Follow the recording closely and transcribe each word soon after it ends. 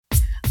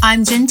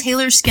I'm Jen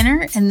Taylor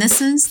Skinner, and this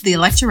is The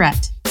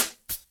Electorette.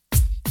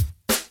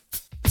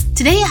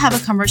 Today I have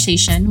a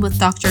conversation with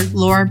Dr.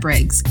 Laura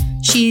Briggs.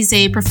 She's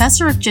a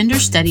professor of gender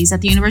studies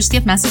at the University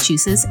of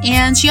Massachusetts,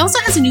 and she also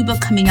has a new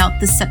book coming out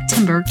this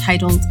September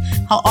titled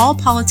How All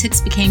Politics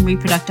Became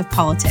Reproductive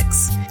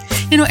Politics.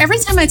 Every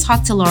time I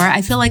talk to Laura,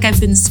 I feel like I've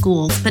been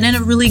schooled, but in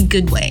a really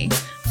good way.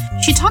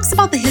 She talks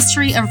about the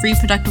history of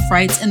reproductive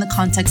rights in the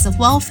context of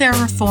welfare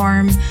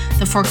reform,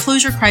 the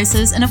foreclosure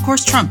crisis, and of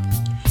course, Trump.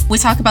 We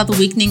talk about the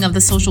weakening of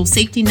the social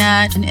safety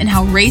net and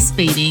how race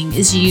baiting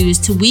is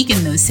used to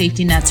weaken those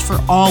safety nets for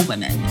all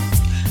women.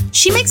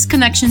 She makes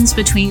connections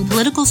between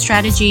political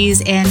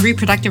strategies and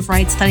reproductive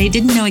rights that I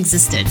didn't know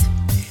existed.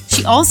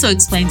 She also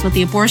explains what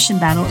the abortion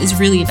battle is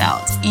really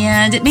about,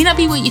 and it may not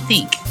be what you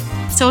think.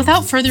 So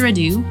without further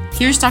ado,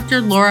 here's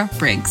Dr. Laura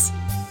Briggs.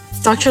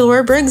 Dr.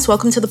 Laura Briggs,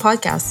 welcome to the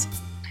podcast.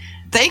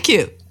 Thank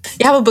you.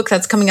 You have a book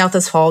that's coming out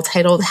this fall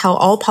titled How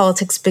All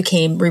Politics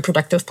Became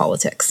Reproductive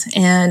Politics.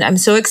 And I'm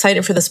so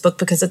excited for this book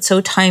because it's so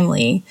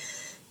timely,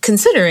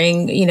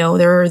 considering,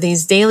 there are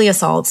these daily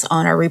assaults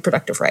on our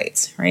reproductive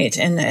rights, right?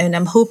 And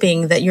I'm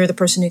hoping that you're the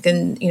person who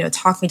can,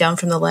 talk me down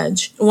from the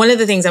ledge. One of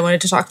the things I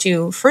wanted to talk to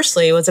you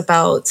firstly was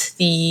about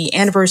the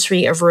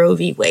anniversary of Roe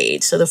v.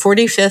 Wade. So the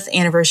 45th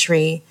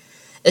anniversary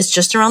is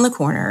just around the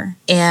corner,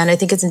 and I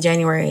think it's in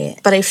January.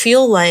 But I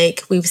feel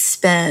like we've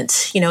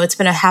spent, it's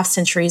been a half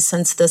century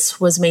since this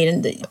was made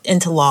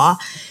into law.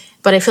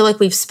 But I feel like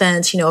we've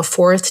spent, a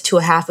fourth to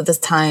a half of this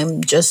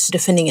time just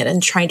defending it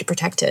and trying to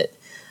protect it.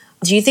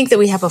 Do you think that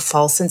we have a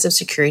false sense of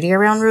security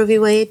around Roe v.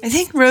 Wade? I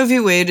think Roe v.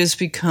 Wade has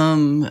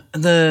become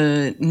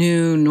the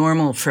new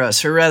normal for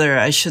us, or rather,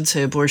 I should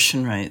say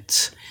abortion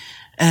rights.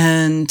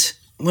 And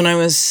when I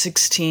was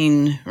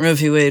 16, Roe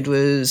v. Wade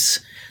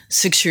was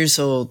 6 years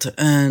old,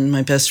 and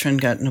my best friend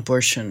got an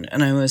abortion.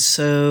 And I was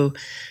so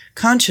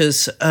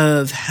conscious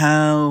of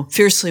how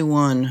fiercely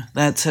won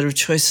that set of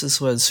choices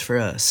was for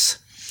us.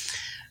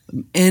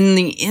 In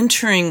the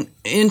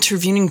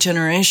intervening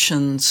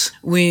generations,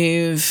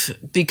 we've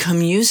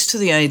become used to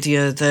the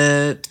idea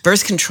that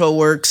birth control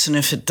works, and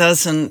if it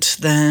doesn't,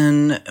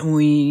 then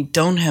we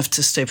don't have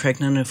to stay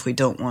pregnant if we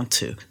don't want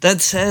to.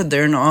 That said,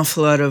 there are an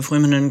awful lot of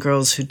women and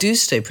girls who do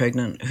stay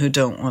pregnant who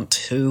don't want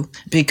to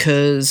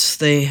because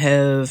they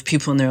have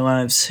people in their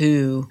lives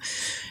who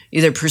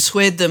either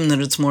persuade them that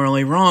it's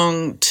morally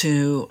wrong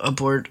to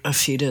abort a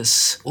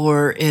fetus,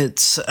 or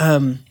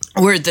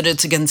that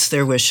it's against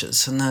their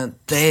wishes and that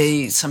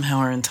they somehow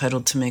are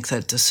entitled to make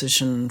that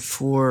decision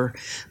for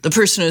the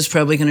person who's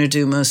probably going to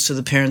do most of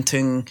the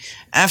parenting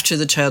after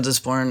the child is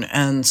born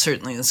and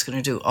certainly is going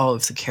to do all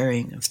of the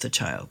carrying of the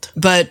child.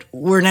 But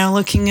we're now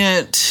looking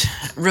at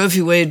Roe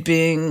v. Wade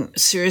being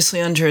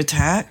seriously under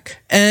attack.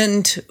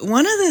 And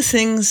one of the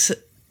things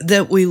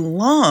that we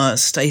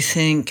lost, I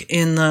think,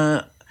 in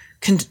the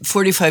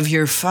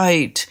 45-year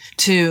fight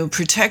to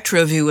protect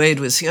Roe v.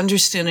 Wade was the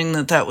understanding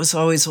that that was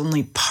always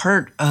only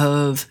part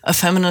of a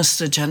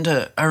feminist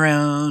agenda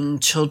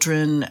around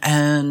children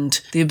and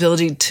the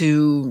ability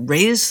to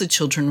raise the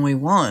children we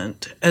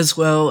want, as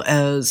well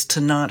as to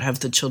not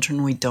have the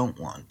children we don't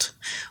want,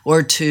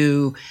 or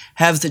to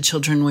have the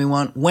children we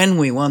want when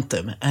we want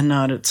them and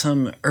not at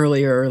some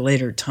earlier or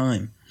later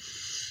time.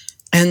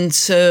 And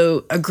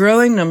so a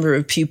growing number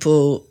of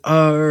people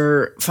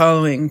are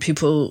following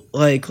people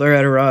like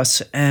Loretta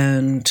Ross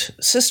and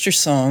Sister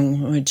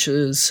Song, which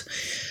is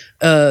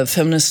a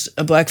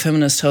Black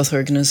feminist health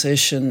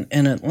organization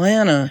in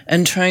Atlanta,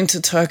 and trying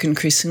to talk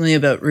increasingly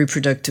about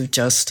reproductive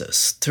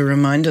justice to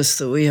remind us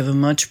that we have a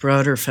much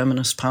broader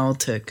feminist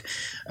politic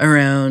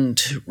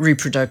around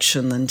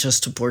reproduction than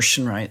just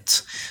abortion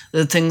rights.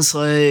 That things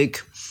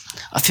like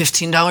a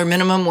 $15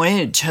 minimum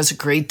wage has a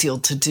great deal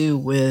to do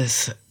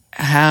with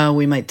how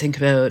we might think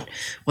about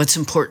what's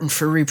important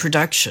for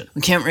reproduction.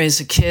 We can't raise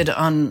a kid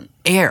on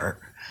air.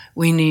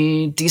 We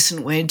need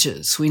decent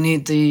wages. We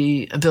need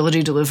the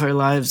ability to live our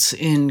lives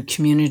in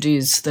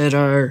communities that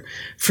are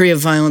free of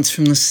violence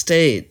from the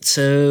state.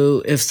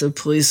 So if the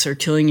police are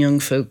killing young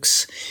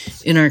folks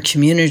in our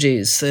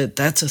communities,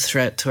 that's a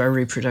threat to our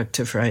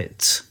reproductive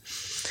rights.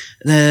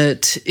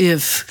 That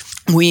if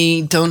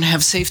we don't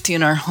have safety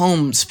in our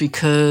homes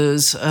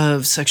because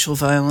of sexual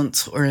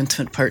violence or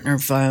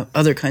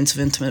other kinds of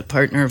intimate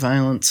partner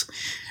violence,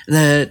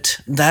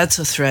 that's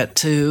a threat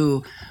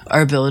to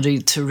our ability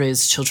to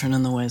raise children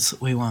in the ways that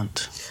we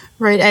want.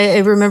 Right. I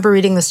remember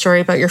reading the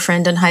story about your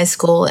friend in high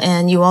school,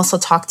 and you also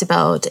talked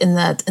about in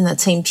that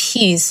same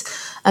piece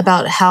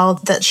about how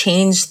that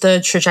changed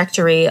the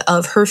trajectory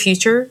of her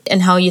future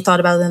and how you thought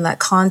about it in that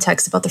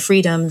context about the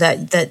freedom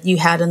that you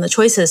had and the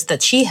choices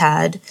that she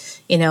had,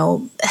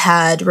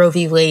 had Roe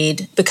v.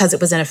 Wade because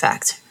it was in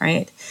effect,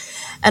 right?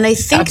 And I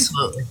think,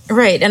 absolutely.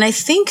 Right. And I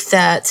think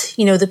that,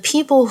 the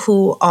people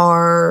who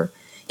are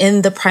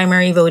in the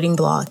primary voting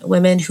bloc,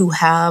 women who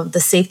have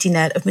the safety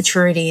net of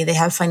maturity, they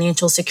have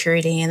financial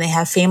security, and they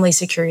have family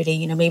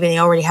security, maybe they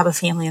already have a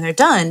family and they're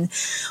done,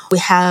 we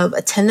have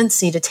a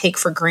tendency to take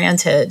for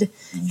granted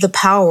the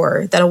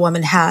power that a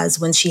woman has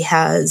when she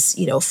has,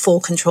 full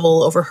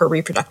control over her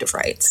reproductive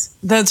rights.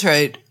 That's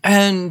right.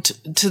 And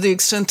to the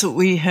extent that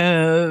we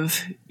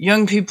have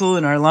young people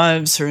in our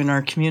lives or in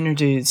our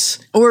communities,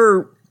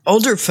 or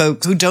older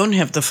folk who don't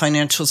have the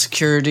financial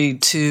security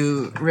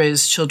to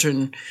raise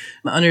children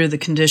under the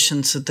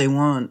conditions that they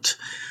want,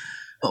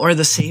 or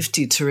the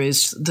safety to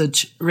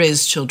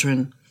raise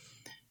children,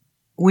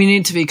 we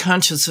need to be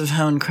conscious of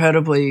how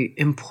incredibly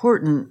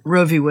important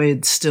Roe v.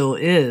 Wade still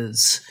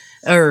is,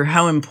 or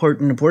how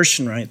important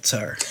abortion rights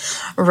are.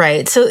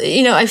 Right. So,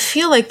 I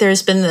feel like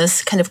there's been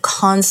this kind of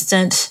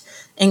constant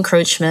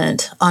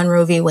encroachment on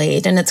Roe v.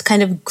 Wade, and it's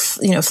kind of,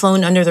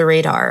 flown under the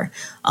radar.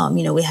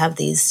 We have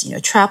these,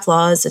 trap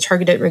laws, the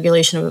targeted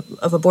regulation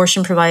of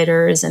abortion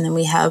providers, and then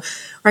we have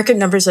record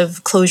numbers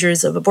of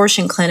closures of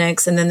abortion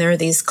clinics, and then there are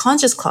these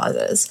conscience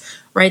clauses,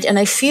 right? And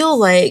I feel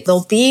like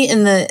they'll be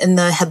in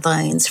the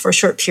headlines for a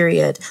short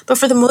period, but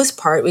for the most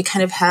part, we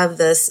kind of have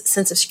this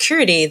sense of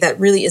security that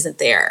really isn't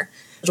there.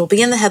 It'll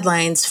be in the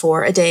headlines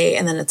for a day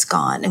and then it's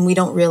gone. And we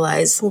don't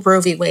realize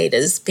Roe v. Wade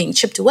is being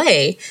chipped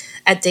away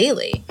at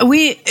daily.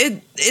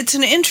 It's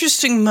an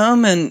interesting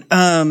moment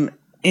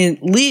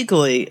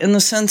legally, in the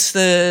sense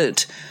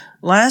that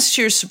last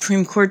year's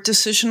Supreme Court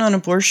decision on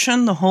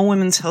abortion, the whole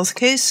women's health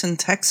case in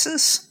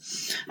Texas,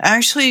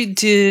 actually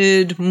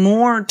did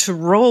more to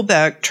roll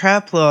back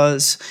trap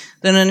laws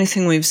than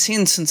anything we've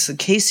seen since the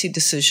Casey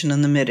decision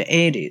in the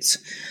mid-'80s.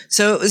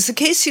 So it was the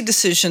Casey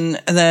decision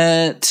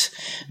that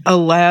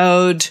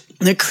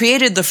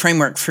created the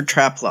framework for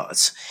trap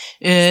laws.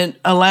 It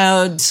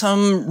allowed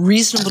some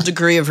reasonable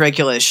degree of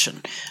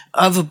regulation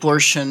of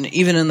abortion,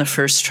 even in the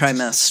first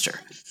trimester.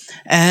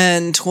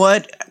 And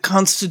what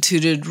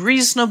constituted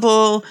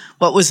reasonable,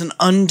 what was an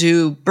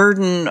undue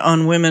burden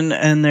on women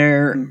and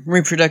their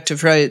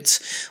reproductive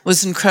rights,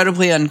 was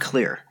incredibly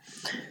unclear.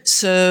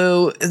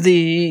 So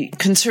the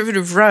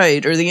conservative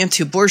right, or the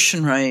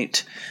anti-abortion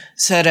right,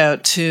 set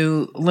out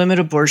to limit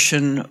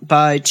abortion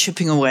by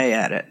chipping away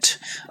at it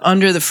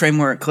under the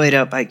framework laid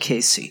out by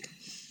Casey.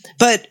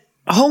 But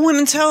Whole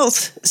Women's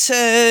Health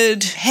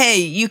said, hey,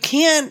 you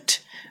can't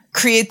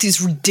create these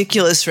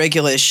ridiculous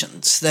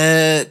regulations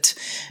that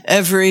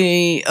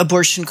every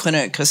abortion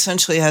clinic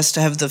essentially has to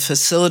have the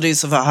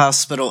facilities of a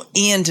hospital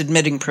and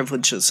admitting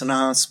privileges in a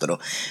hospital,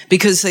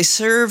 because it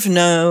serves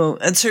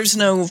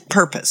no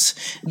purpose.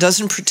 It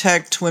doesn't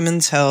protect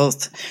women's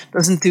health,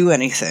 doesn't do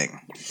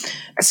anything.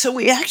 So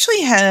we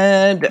actually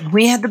had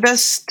the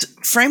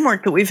best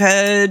framework that we've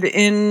had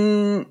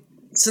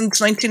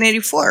since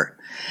 1984.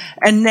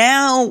 And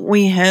now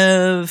we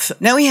have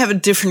a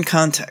different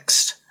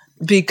context,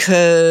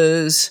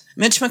 because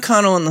Mitch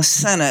McConnell in the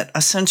Senate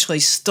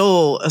essentially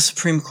stole a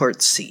Supreme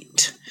Court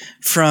seat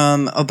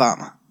from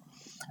Obama.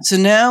 So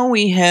now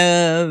we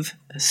have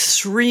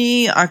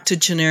 3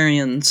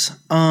 octogenarians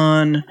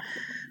on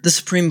the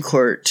Supreme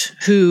Court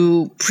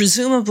who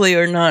presumably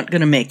are not going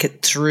to make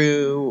it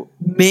through,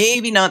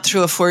 maybe not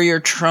through a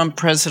 4-year Trump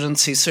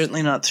presidency,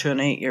 certainly not through an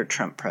 8-year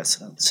Trump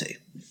presidency.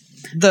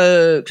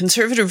 The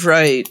conservative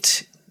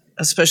right,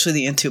 especially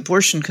the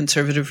anti-abortion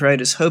conservative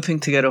right, is hoping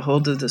to get a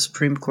hold of the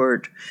Supreme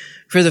Court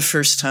for the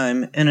first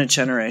time in a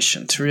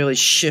generation, to really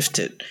shift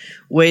it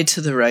way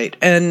to the right.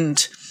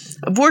 And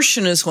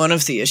abortion is one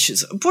of the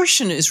issues.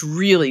 Abortion is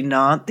really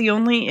not the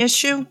only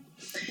issue.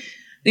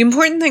 The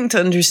important thing to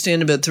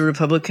understand about the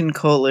Republican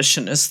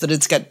coalition is that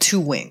it's got 2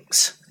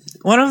 wings.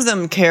 One of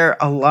them care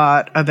a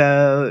lot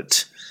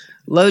about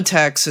low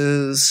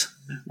taxes,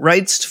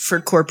 rights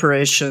for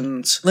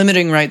corporations,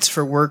 limiting rights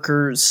for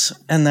workers,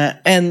 and then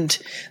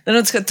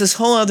it's got this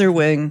whole other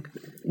wing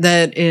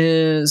that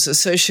is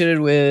associated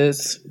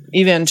with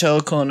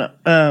evangelical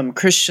and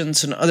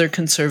Christians and other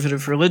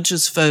conservative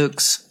religious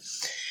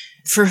folks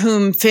for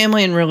whom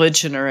family and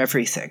religion are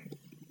everything.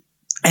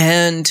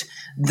 And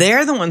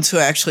they're the ones who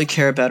actually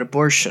care about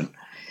abortion.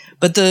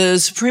 But the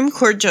Supreme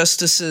Court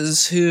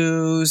justices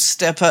who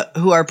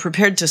are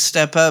prepared to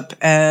step up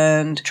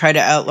and try to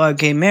outlaw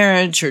gay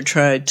marriage or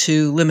try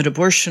to limit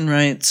abortion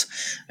rights,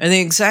 are the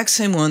exact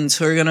same ones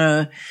who are going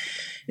to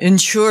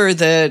ensure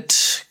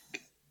that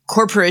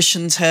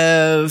corporations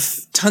have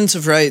tons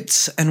of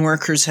rights and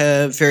workers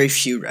have very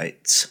few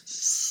rights.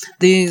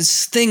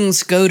 These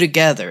things go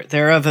together.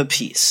 They're of a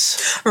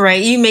piece.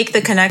 Right. You make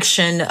the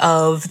connection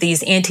of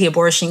these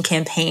anti-abortion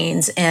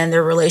campaigns and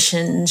their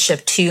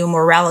relationship to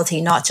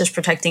morality, not just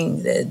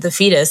protecting the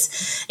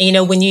fetus.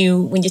 And, when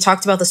you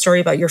talked about the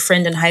story about your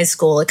friend in high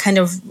school, it kind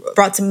of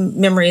brought some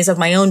memories of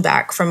my own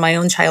back from my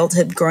own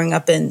childhood growing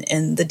up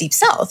in the Deep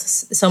South.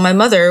 So my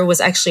mother was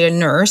actually a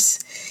nurse,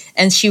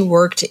 and she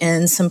worked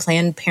in some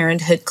Planned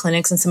Parenthood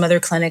clinics and some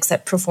other clinics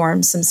that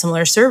performed some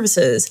similar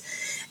services.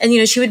 And,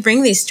 she would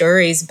bring these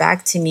stories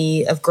back to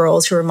me of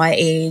girls who were my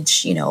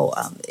age, in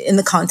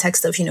the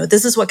context of,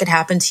 this is what could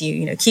happen to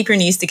you, keep your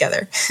knees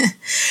together.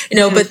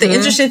 But the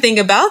interesting thing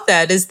about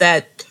that is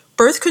that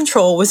birth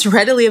control was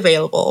readily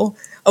available.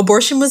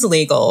 Abortion was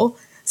legal.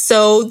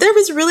 So there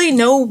was really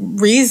no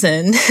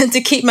reason to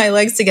keep my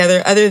legs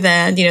together other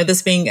than,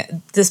 this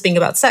being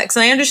about sex.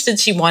 And I understood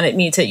she wanted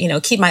me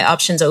to, keep my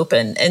options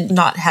open and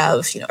not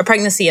have, a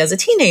pregnancy as a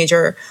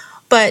teenager.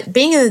 But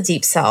being in the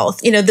Deep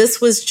South,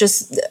 this was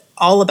just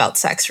all about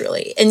sex,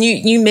 really. And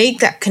you make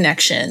that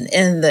connection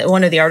in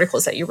one of the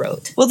articles that you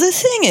wrote. Well, the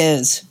thing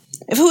is,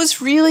 if it was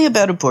really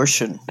about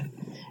abortion,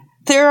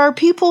 there are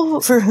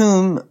people for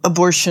whom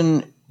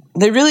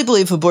they really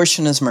believe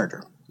abortion is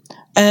murder.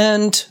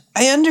 And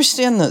I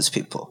understand those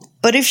people.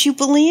 But if you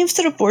believe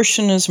that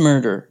abortion is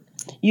murder,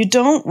 you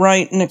don't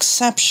write an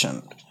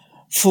exception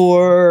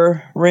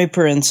for rape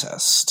or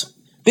incest.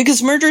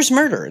 Because murder is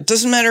murder. It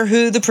doesn't matter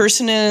who the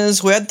person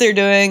is, what they're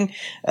doing,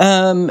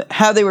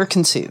 how they were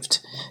conceived.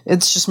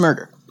 It's just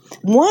murder.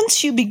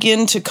 Once you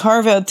begin to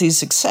carve out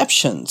these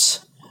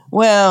exceptions,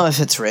 well, if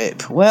it's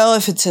rape, well,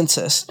 if it's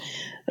incest,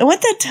 and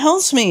what that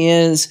tells me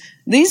is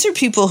these are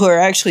people who are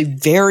actually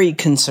very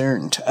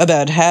concerned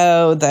about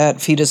how that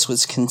fetus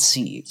was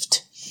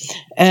conceived.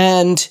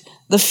 And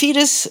the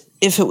fetus,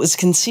 if it was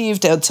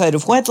conceived outside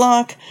of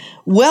wedlock,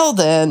 well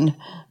then,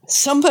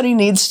 somebody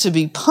needs to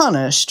be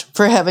punished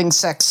for having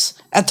sex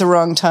at the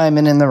wrong time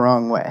and in the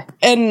wrong way.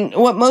 And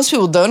what most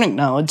people don't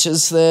acknowledge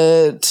is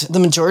that the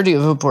majority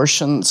of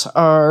abortions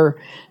are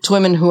to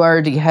women who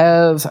already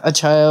have a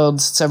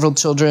child, several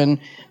children.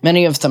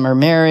 Many of them are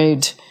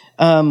married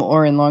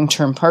or in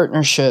long-term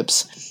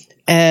partnerships.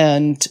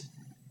 And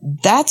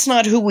that's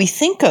not who we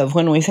think of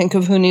when we think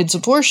of who needs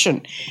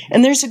abortion.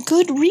 And there's a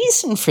good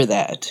reason for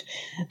that.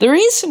 The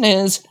reason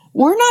is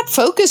we're not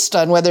focused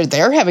on whether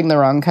they're having the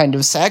wrong kind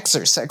of sex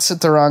or sex at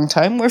the wrong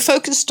time. We're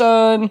focused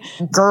on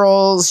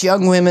girls,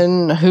 young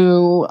women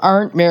who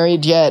aren't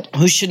married yet,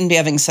 who shouldn't be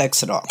having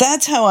sex at all.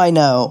 That's how I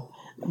know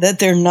that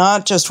they're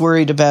not just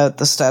worried about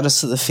the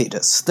status of the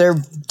fetus. They're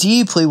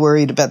deeply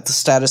worried about the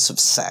status of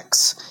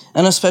sex,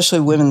 and especially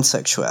women's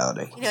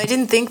sexuality. I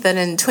didn't think that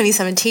in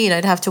 2017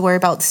 I'd have to worry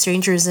about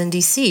strangers in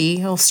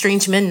D.C.,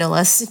 strange men no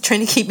less, trying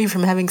to keep me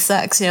from having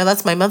sex.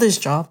 That's my mother's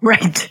job.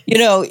 Right.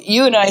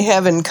 You and I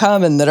have in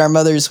common that our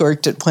mothers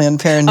worked at Planned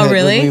Parenthood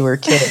when we were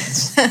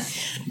kids.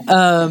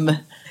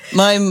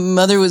 My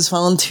mother was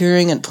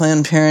volunteering at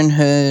Planned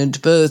Parenthood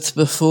both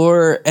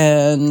before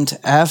and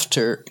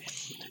after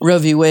Roe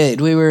v.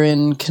 Wade. We were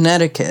in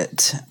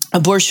Connecticut.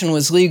 Abortion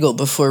was legal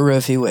before Roe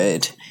v.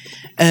 Wade.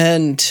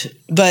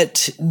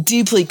 But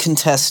deeply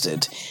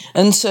contested.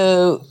 And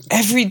so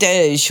every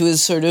day she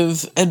was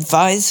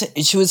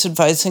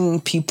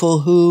advising people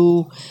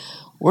who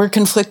were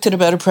conflicted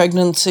about a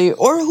pregnancy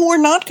or who were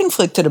not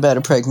conflicted about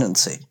a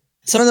pregnancy.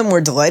 Some of them were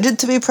delighted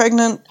to be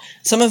pregnant.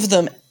 Some of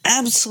them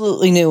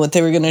absolutely knew what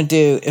they were going to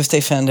do if they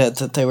found out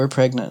that they were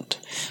pregnant.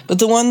 But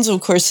the ones,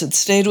 of course, that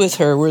stayed with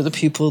her were the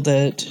people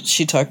that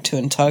she talked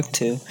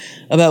to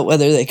about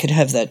whether they could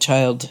have that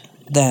child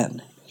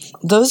then.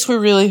 Those were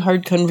really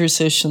hard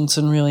conversations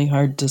and really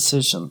hard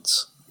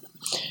decisions.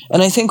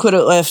 And I think what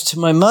it left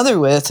my mother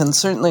with, and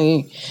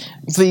certainly,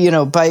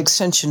 by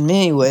extension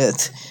me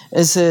with,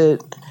 is that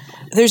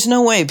there's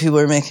no way people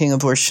are making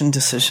abortion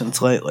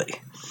decisions lightly.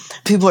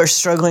 People are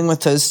struggling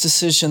with those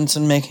decisions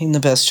and making the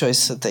best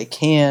choice that they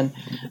can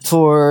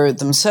for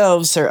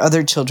themselves, their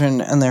other children,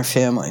 and their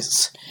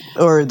families,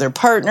 or their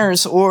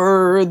partners,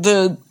 or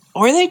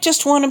they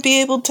just want to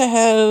be able to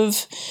have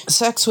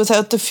sex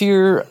without the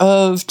fear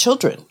of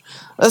children.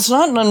 That's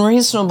not an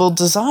unreasonable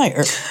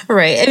desire.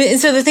 Right. And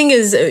so the thing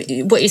is,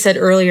 what you said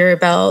earlier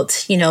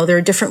about, there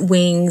are different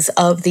wings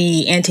of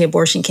the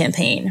anti-abortion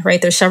campaign,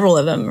 right? There's several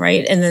of them,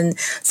 right? And then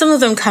some of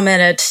them come in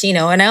at,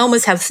 and I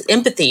almost have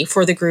empathy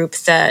for the group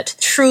that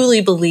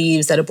truly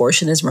believes that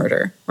abortion is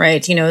murder,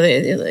 right?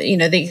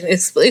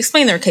 They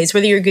explain their case,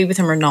 whether you agree with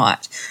them or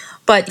not.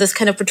 But this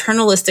kind of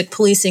paternalistic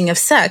policing of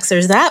sex,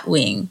 there's that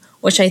wing,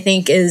 which I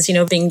think is,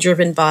 being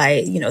driven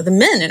by, the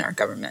men in our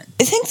government.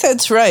 I think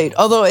that's right.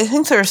 Although I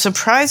think there are a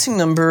surprising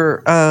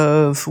number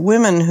of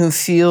women who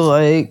feel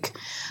like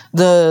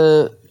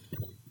that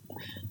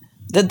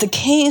the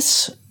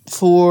case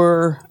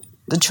for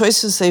the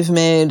choices they've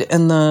made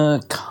and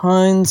the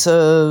kinds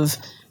of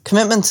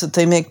commitments that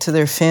they make to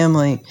their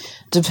family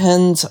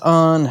depends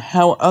on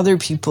how other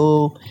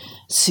people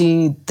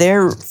see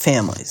their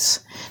families.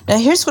 Now,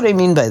 here's what I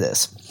mean by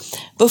this.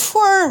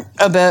 Before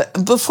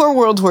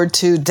World War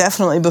II,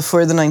 definitely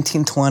before the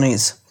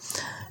 1920s,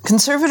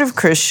 conservative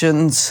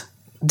Christians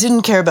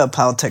didn't care about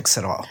politics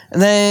at all.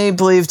 They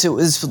believed it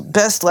was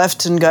best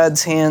left in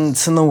God's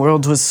hands and the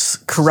world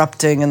was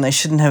corrupting and they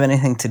shouldn't have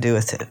anything to do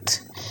with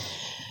it.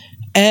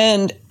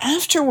 And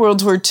after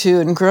World War II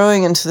and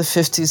growing into the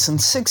 50s and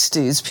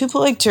 60s,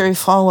 people like Jerry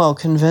Falwell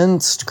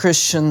convinced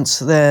Christians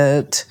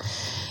that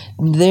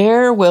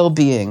their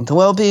well-being, the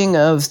well-being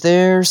of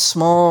their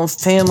small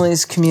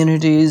families,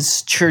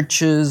 communities,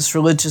 churches,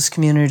 religious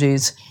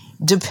communities,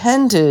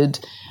 depended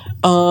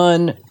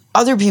on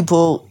other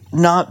people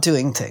not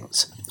doing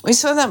things. We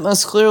saw that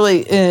most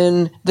clearly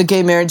in the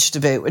gay marriage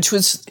debate, which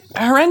was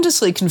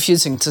horrendously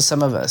confusing to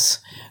some of us.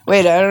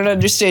 Wait, I don't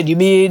understand. You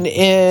mean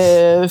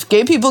if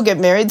gay people get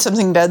married,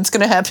 something bad's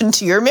going to happen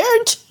to your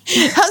marriage?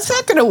 How's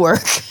that going to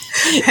work?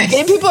 Right.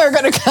 Gay people are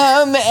going to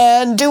come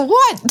and do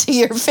what to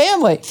your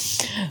family?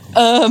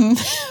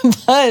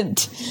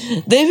 But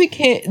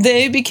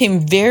they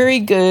became very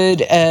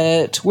good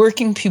at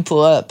working people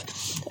up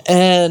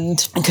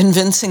and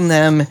convincing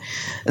them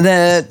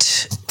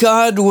that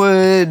God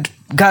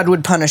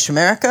would punish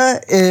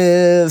America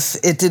if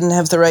it didn't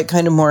have the right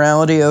kind of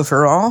morality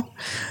overall,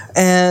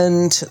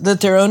 and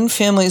that their own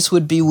families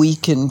would be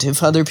weakened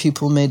if other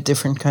people made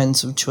different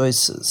kinds of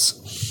choices.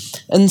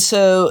 And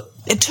so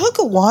it took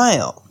a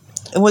while.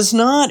 It was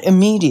not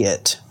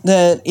immediate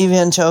that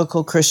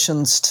evangelical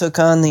Christians took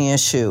on the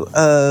issue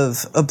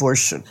of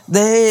abortion.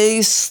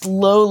 They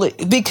slowly,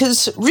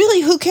 because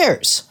really, who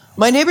cares?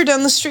 My neighbor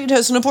down the street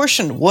has an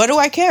abortion. What do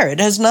I care? It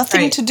has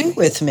nothing to do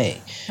with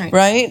me,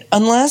 right?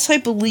 Unless I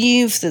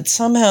believe that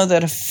somehow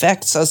that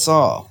affects us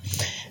all.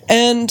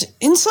 And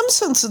in some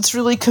sense, it's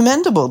really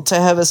commendable to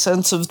have a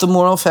sense of the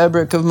moral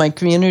fabric of my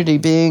community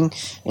being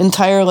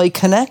entirely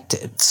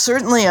connected.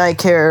 Certainly, I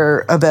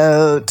care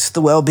about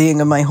the well-being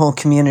of my whole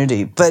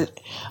community, but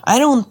I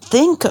don't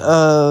think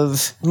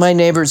of my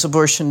neighbor's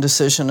abortion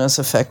decision as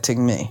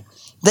affecting me.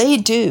 They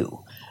do.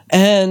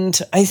 And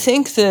I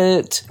think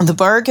that the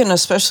bargain,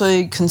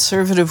 especially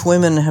conservative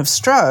women have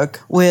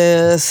struck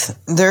with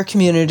their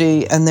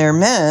community and their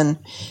men,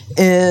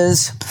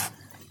 is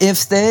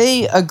if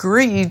they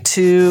agree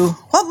to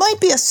what might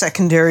be a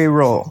secondary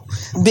role,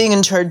 being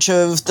in charge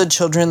of the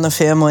children, the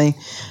family,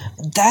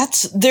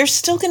 they're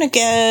still going to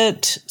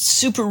get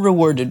super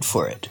rewarded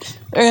for it.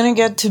 They're going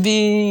to get to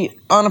be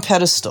on a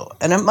pedestal.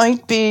 And it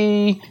might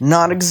be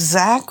not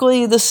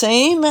exactly the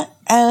same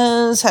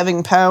as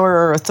having power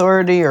or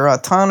authority or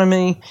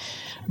autonomy,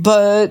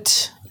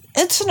 but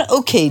it's an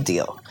okay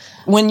deal.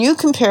 When you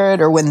compare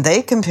it, or when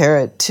they compare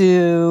it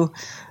to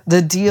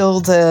the deal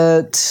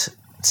that,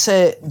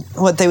 say,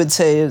 what they would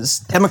say is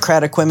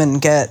Democratic women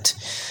get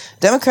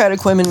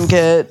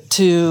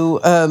to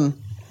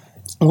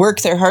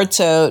work their hearts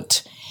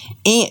out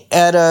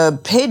at a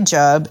paid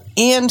job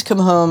and come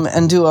home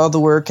and do all the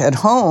work at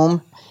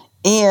home,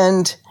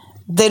 and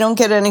they don't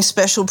get any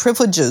special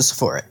privileges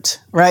for it,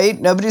 right?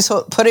 Nobody's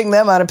putting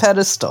them on a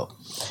pedestal.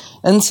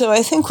 And so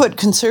I think what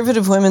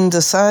conservative women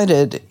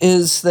decided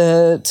is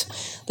that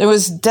there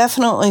was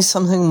definitely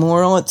something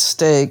moral at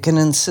stake in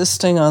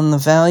insisting on the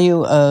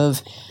value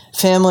of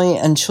family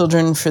and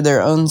children for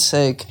their own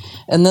sake,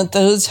 and that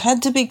those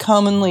had to be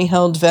commonly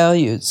held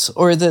values,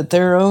 or that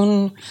their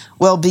own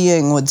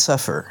well-being would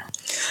suffer.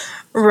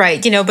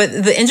 Right. But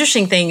the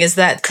interesting thing is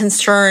that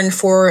concern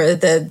for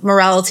the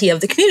morality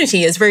of the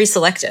community is very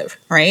selective,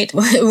 right?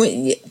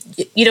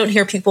 You don't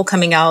hear people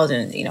coming out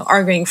and,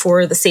 arguing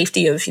for the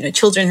safety of,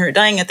 children who are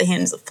dying at the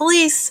hands of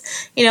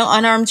police,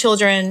 unarmed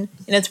children.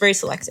 It's very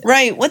selective.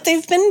 Right. What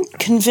they've been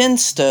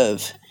convinced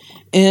of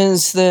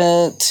is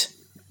that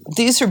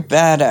these are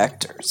bad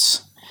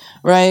actors,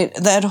 right?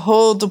 That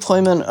whole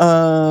deployment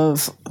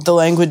of the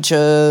language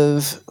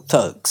of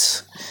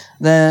thugs,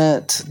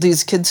 that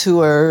these kids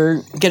who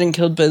are getting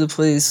killed by the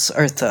police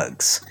are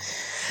thugs.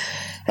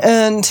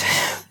 And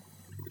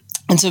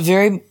it's a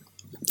very,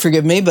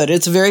 forgive me, but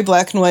it's a very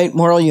black and white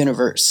moral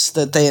universe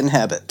that they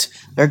inhabit.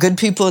 There are good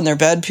people and there are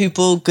bad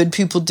people. Good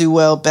people do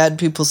well, bad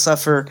people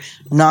suffer,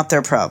 not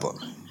their problem.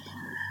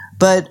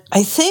 But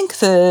I think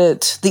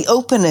that the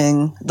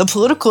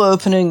political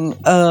opening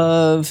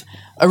of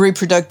a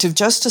reproductive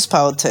justice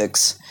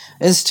politics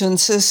is to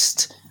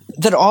insist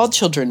that all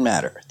children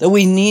matter, that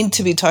we need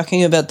to be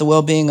talking about the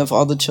well-being of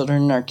all the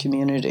children in our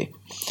community.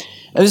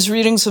 I was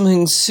reading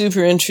something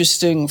super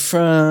interesting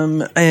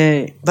by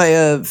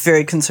a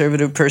very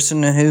conservative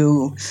person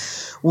who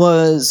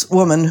was a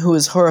woman who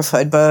was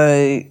horrified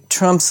by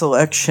Trump's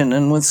election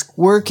and was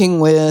working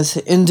with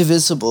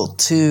Indivisible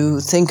to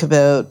think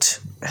about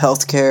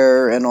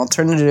healthcare and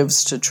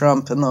alternatives to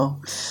Trump and the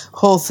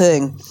whole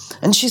thing.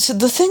 And she said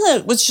the thing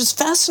that was just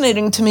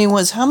fascinating to me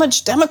was how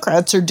much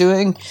Democrats are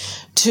doing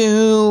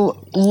to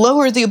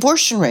lower the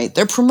abortion rate.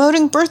 They're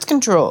promoting birth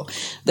control.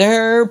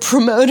 They're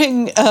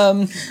promoting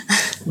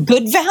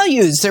good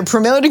values. They're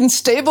promoting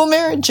stable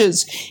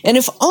marriages. And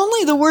if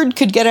only the word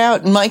could get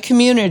out in my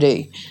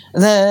community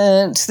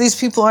that these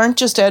people aren't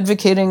just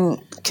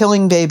advocating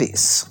killing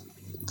babies.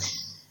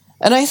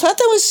 And I thought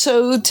that was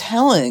so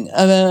telling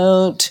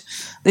about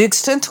the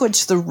extent to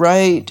which the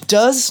right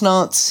does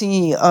not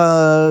see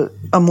a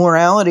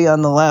morality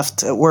on the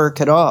left at work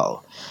at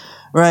all,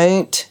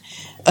 right?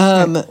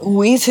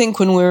 We think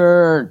when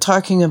we're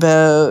talking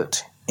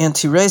about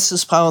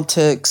anti-racist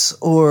politics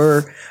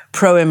or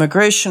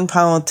pro-immigration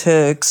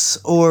politics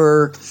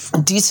or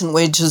decent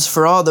wages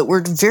for all, that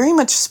we're very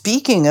much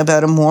speaking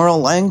about a moral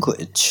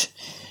language.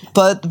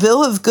 But the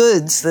bill of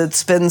goods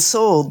that's been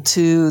sold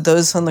to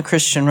those on the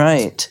Christian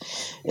right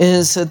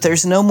is that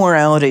there's no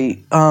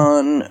morality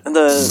on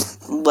the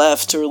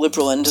left or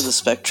liberal end of the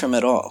spectrum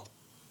at all.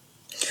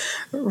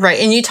 Right.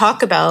 And you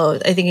talk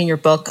about, I think in your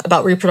book,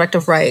 about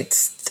reproductive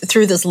rights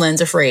through this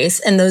lens of race,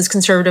 and those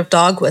conservative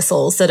dog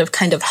whistles that have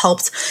kind of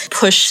helped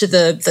push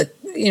the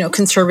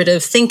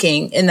conservative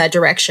thinking in that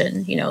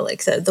direction,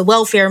 like the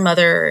welfare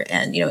mother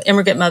and,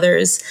 immigrant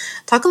mothers.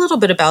 Talk a little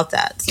bit about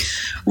that.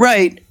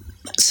 Right.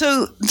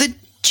 So the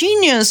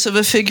genius of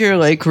a figure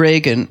like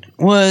Reagan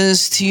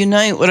was to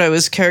unite what I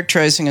was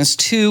characterizing as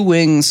two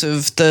wings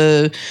of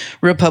the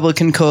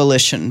Republican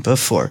coalition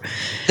before.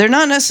 They're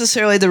not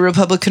necessarily the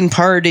Republican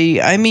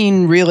Party. I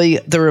mean, really,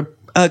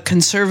 a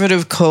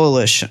conservative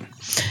coalition.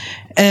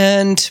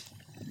 And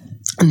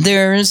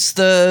there's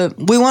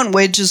we want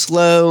wages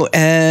low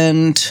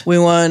and we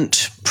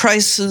want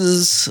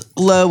prices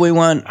low. We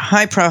want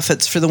high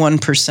profits for the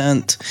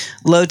 1%,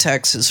 low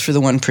taxes for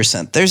the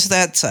 1%. There's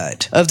that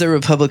side of the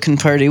Republican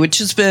Party, which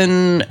has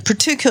been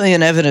particularly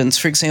in evidence,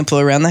 for example,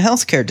 around the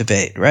healthcare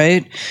debate,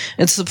 right?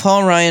 It's the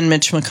Paul Ryan,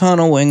 Mitch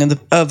McConnell wing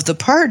of the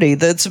party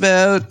that's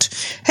about,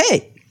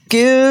 hey,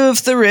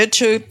 give the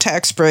rich a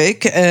tax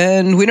break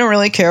and we don't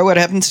really care what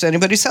happens to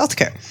anybody's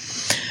healthcare.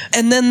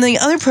 And then the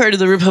other part of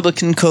the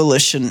Republican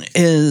coalition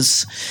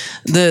is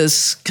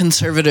this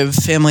conservative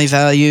family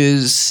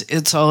values.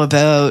 It's all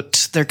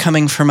about they're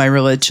coming for my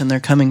religion,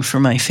 they're coming for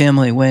my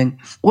family wing.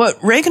 What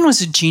Reagan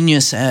was a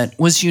genius at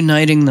was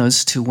uniting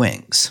those two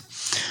wings.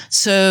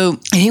 So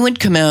he would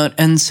come out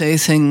and say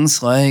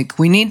things like,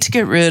 we need to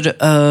get rid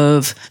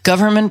of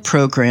government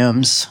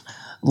programs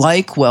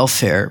like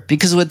welfare,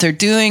 because what they're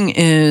doing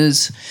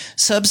is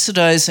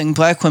subsidizing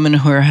Black women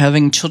who are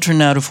having children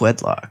out of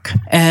wedlock.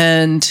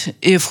 And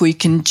if we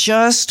can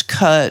just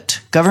cut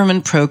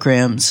government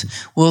programs,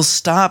 we'll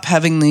stop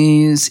having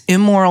these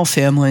immoral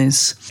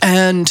families,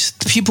 and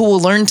people will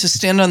learn to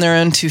stand on their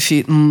own 2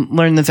 feet and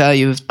learn the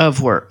value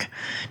of work.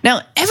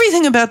 Now,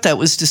 everything about that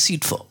was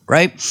deceitful,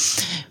 right?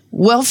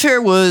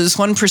 Welfare was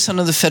 1%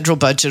 of the federal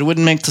budget. It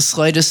wouldn't make the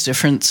slightest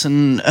difference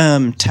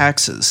in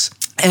taxes.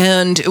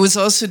 And it was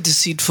also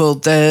deceitful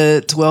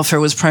that welfare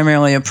was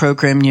primarily a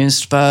program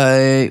used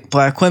by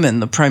Black women.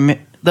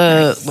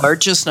 The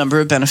largest number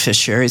of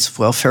beneficiaries of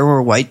welfare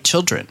were white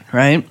children,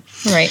 right?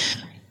 Right.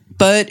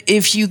 But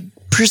if you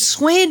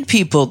persuade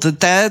people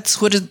that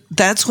that's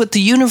what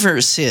the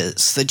universe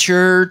is, that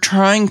you're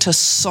trying to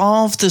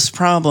solve this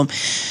problem,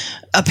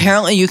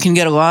 apparently you can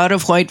get a lot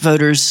of white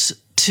voters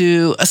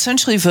to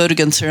essentially vote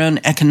against their own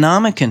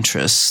economic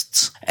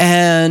interests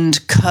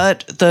and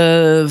cut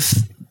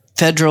the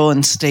federal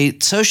and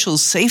state social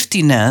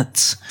safety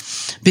nets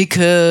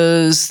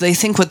because they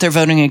think what they're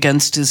voting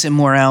against is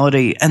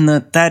immorality, and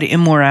that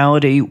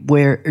immorality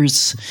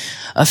wears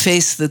a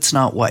face that's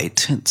not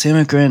white. It's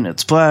immigrant,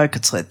 it's Black,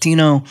 it's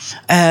Latino,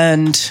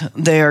 and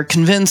they are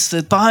convinced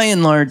that by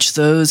and large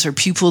those are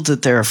people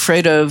that they're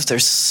afraid of, they're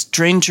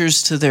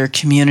strangers to their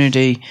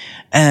community,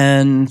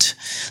 and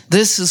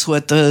this is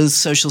what the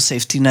social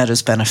safety net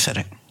is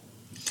benefiting.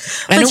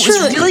 And it was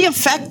really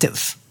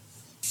effective.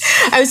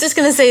 I was just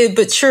going to say,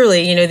 but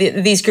surely,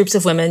 these groups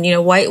of women,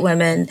 white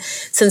women,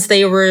 since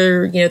they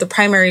were, the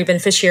primary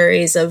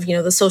beneficiaries of,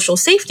 the social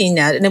safety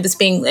net, and it was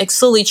being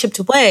slowly chipped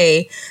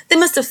away, they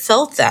must have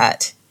felt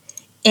that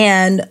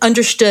and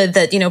understood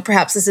that,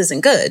 perhaps this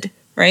isn't good,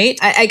 right?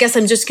 I guess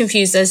I'm just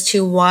confused as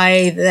to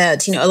why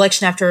that,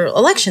 election after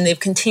election, they've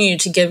continued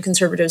to give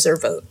conservatives their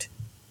vote.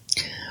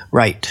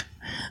 Right.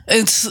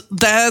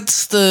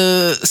 That's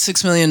the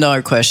 $6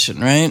 million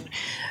question, right?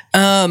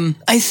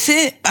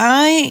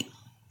 I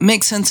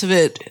make sense of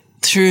it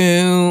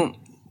through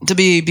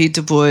W.E.B.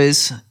 Du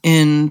Bois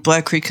in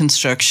Black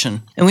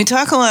Reconstruction. And we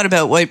talk a lot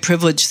about white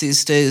privilege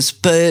these days,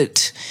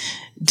 but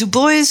Du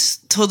Bois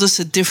told us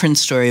a different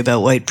story about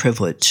white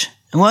privilege.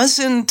 It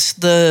wasn't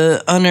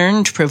the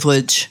unearned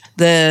privilege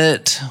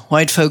that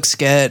white folks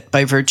get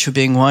by virtue of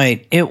being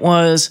white. It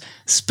was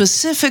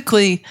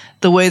specifically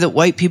the way that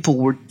white people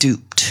were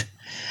duped.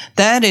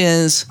 That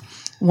is,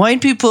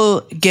 white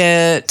people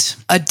get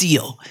a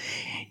deal.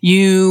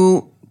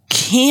 You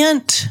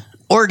can't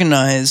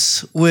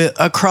organize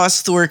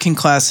across the working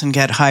class and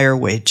get higher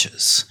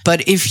wages.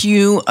 But if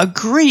you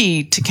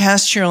agree to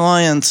cast your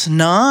alliance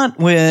not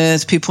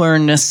with people who are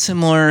in a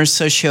similar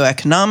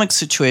socioeconomic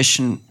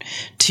situation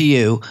to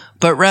you,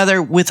 but rather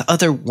with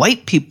other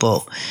white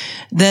people,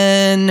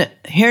 then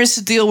here's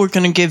the deal we're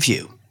going to give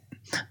you.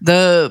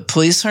 The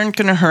police aren't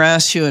going to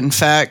harass you. In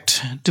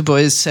fact, Du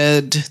Bois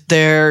said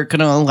they're going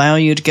to allow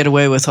you to get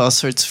away with all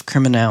sorts of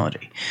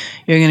criminality.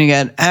 You're going to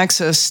get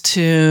access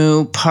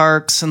to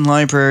parks and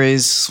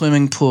libraries,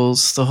 swimming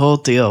pools, the whole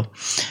deal.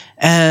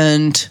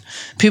 And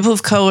people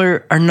of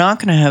color are not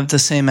going to have the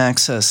same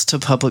access to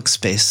public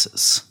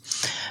spaces.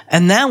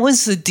 And that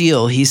was the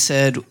deal, he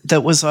said,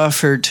 that was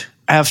offered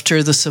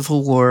after the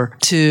Civil War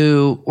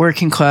to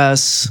working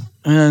class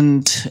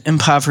and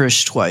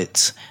impoverished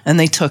whites. And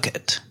they took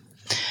it.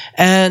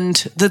 And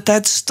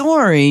that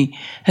story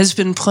has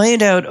been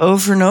played out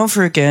over and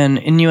over again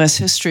in U.S.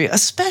 history,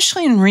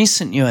 especially in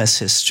recent U.S.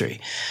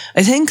 history.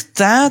 I think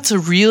that's a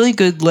really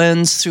good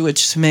lens through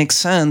which to make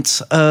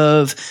sense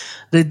of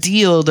the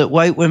deal that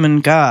white women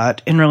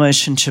got in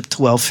relationship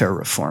to welfare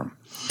reform.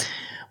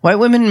 White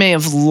women may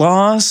have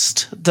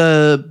lost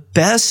the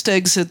best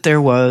exit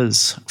there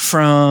was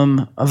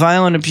from a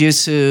violent,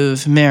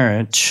 abusive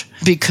marriage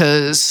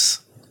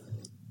because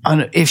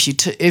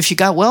if you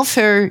got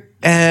welfare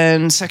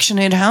and Section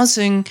 8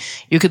 housing,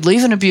 you could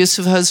leave an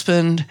abusive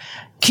husband,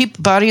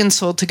 keep body and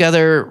soul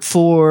together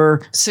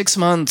for 6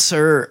 months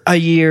or a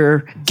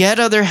year, get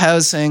other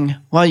housing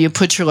while you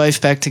put your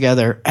life back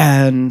together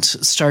and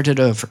start it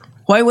over.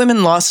 White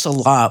women lost a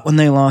lot when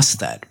they lost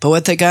that, but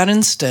what they got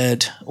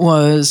instead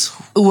was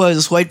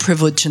white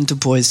privilege in Du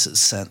Bois's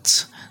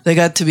sense. They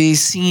got to be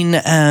seen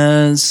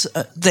as,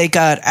 they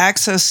got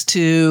access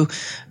to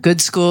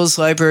good schools,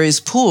 libraries,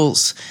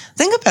 pools.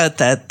 Think about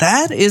that.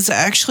 That is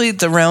actually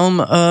the realm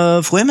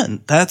of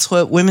women. That's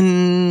what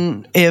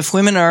women, if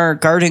women are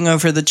guarding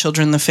over the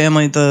children, the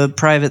family, the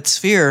private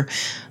sphere,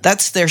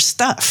 that's their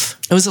stuff.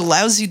 It was a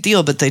lousy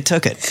deal, but they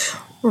took it.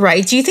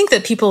 Right. Do you think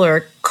that people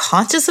are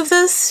conscious of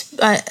this?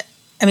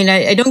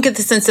 I don't get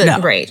the sense that, no.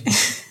 Right.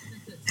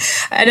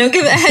 I don't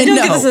get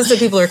the sense that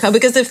people are,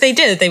 because if they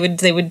did,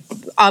 they would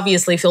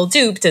obviously feel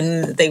duped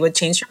and they would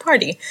change their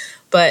party.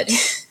 But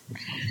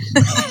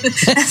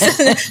that's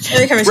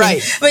another conversation.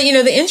 Right. But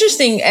the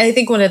interesting, I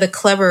think one of the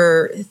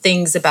clever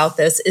things about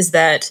this is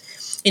that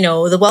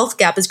the wealth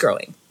gap is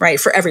growing, right,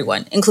 for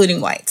everyone,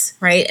 including whites,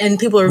 right, and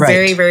people are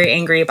very, very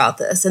angry about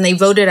this, and they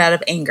voted out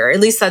of anger.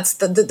 At least that's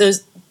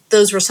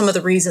those were some of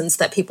the reasons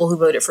that people who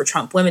voted for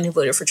Trump, women who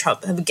voted for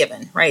Trump, have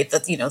given, right?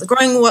 That, the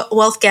growing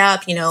wealth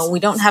gap, we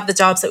don't have the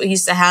jobs that we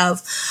used to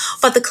have.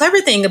 But the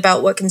clever thing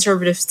about what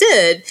conservatives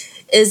did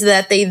is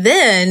that they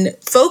then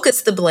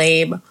focused the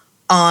blame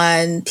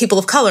on people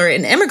of color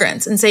and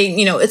immigrants and say,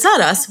 it's not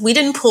us. We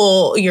didn't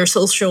pull your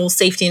social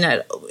safety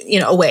net,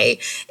 away.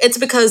 It's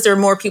because there are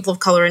more people of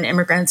color and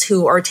immigrants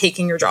who are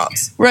taking your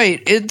jobs.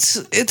 Right. It's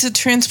a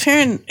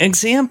transparent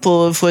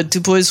example of what Du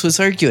Bois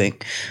was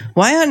arguing.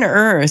 Why on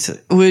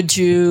earth would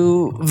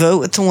you vote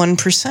with the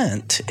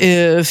 1%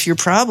 if your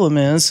problem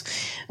is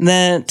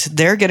that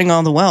they're getting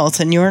all the wealth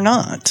and you're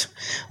not?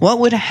 What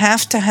would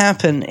have to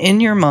happen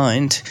in your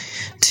mind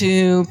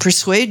to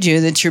persuade you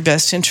that your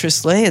best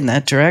interests lay in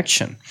that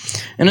direction?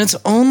 And it's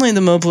only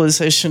the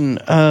mobilization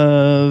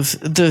of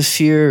the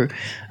fear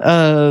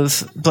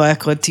of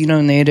Black, Latino,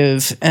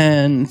 Native,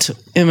 and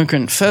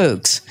immigrant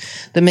folks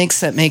that makes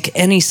that make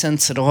any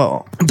sense at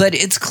all. But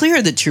it's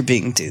clear that you're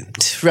being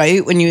duped,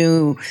 right? When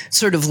you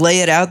sort of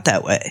lay it out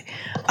that way.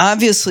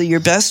 Obviously,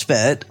 your best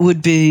bet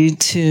would be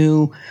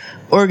to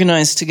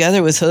organize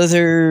together with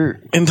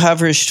other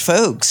impoverished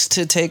folks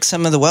to take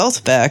some of the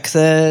wealth back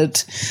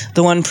that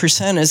the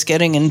 1% is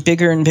getting in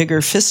bigger and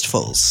bigger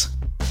fistfuls.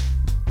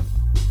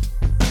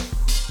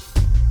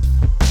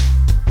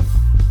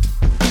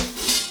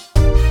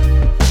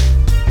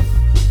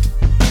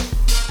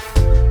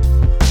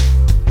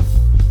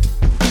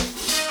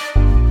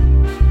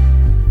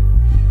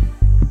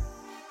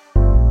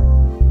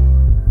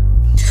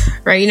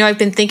 Right. I've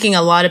been thinking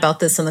a lot about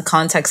this in the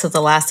context of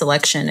the last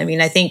election.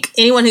 I think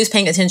anyone who's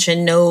paying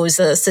attention knows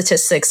the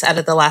statistics out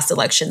of the last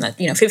election that,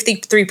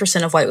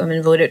 53% of white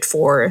women voted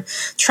for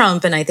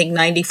Trump, and I think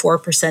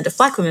 94% of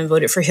Black women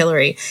voted for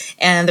Hillary.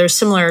 And there's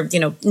similar,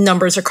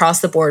 numbers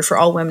across the board for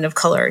all women of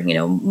color.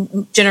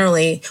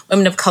 Generally,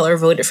 women of color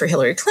voted for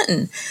Hillary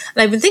Clinton. And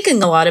I've been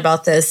thinking a lot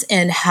about this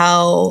and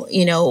how,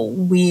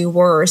 we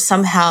were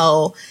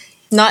somehow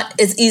not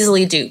as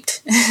easily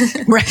duped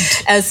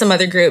right. as some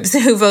other groups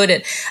who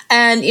voted.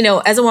 And,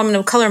 as a woman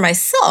of color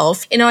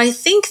myself, I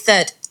think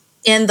that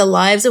in the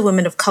lives of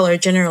women of color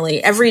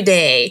generally, every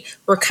day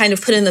we're kind of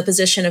put in the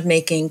position of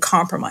making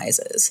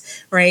compromises,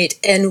 right?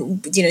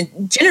 And,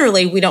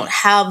 generally we don't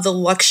have the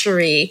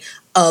luxury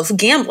of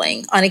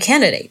gambling on a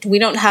candidate. We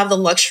don't have the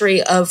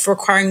luxury of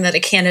requiring that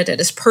a candidate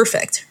is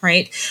perfect,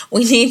 right?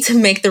 We need to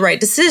make the right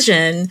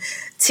decision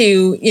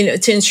to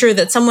ensure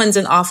that someone's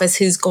in office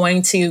who's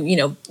going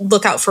to,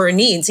 look out for our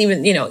needs,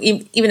 even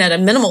at a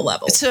minimal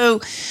level. So,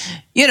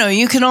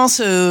 you can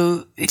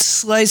also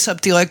slice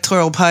up the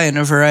electoral pie in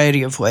a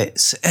variety of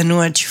ways. And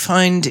what you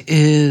find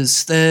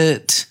is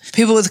that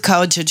people with a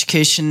college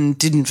education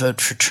didn't vote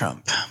for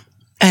Trump.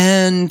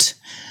 And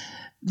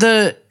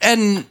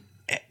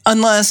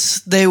unless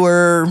they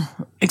were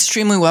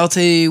extremely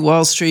wealthy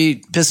Wall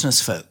Street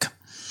business folk.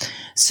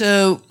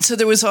 So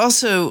there was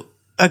also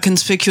a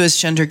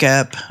conspicuous gender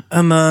gap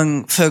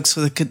among folks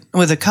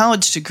with a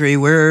college degree,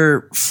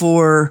 where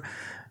for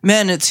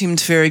men it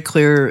seemed very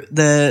clear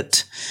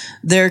that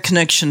their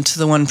connection to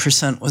the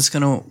 1% was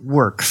going to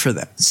work for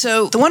them.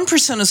 So the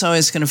 1% is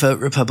always going to vote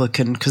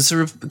Republican because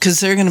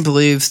they're going to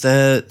believe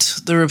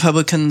that the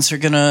Republicans are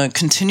going to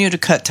continue to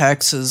cut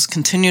taxes,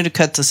 continue to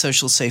cut the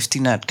social safety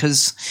net,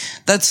 because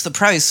that's the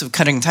price of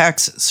cutting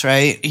taxes,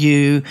 right?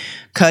 You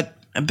cut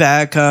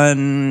back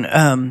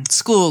on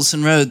schools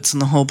and roads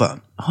and the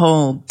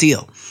whole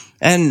deal,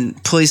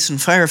 and police and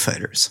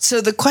firefighters. So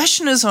the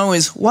question is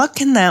always, what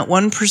can that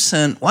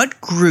 1%,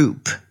 what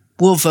group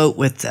will vote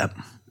with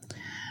them?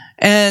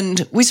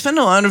 And we spend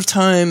a lot of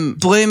time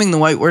blaming the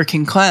white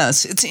working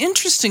class. It's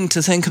interesting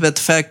to think about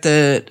the fact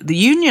that the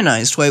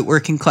unionized white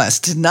working class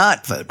did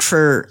not vote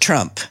for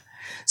Trump.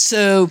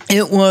 So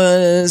it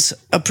was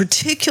a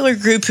particular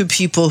group of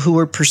people who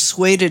were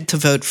persuaded to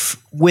vote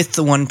with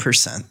the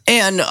 1%.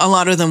 And a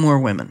lot of them were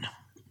women.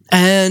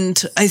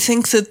 And I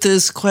think that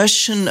this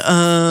question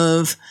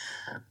of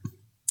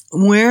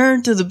where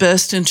do the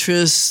best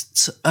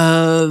interests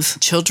of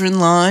children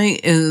lie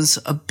is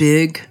a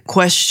big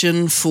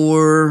question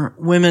for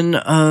women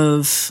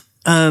of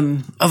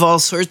all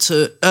sorts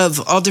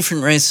of all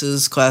different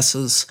races,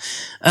 classes,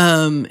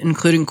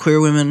 including queer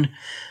women.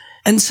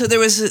 And so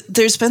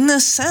there's been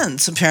this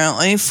sense,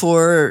 apparently,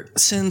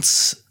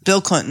 since Bill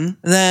Clinton,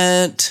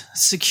 that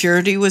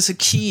security was a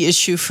key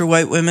issue for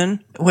white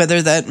women,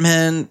 whether that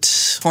meant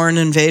foreign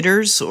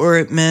invaders or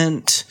it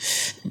meant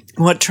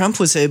what Trump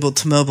was able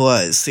to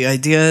mobilize, the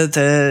idea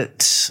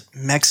that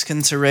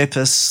Mexicans are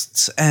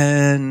rapists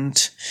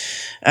and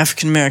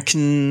African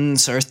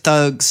Americans are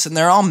thugs, and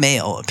they're all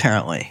male,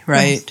 apparently,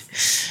 right?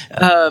 Yes.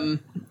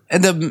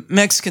 And the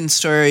Mexican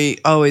story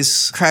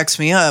always cracks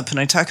me up, and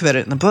I talk about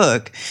it in the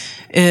book,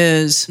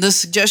 is the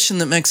suggestion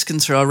that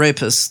Mexicans are all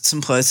rapists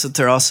implies that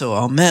they're also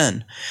all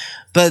men.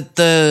 But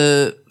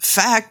the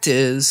fact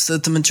is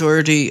that the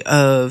majority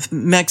of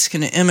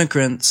Mexican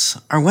immigrants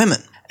are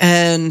women.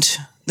 And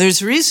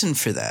there's a reason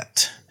for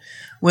that.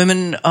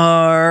 Women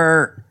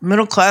are,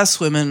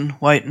 middle-class women,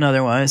 white and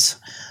otherwise,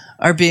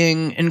 are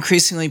being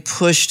increasingly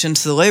pushed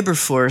into the labor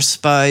force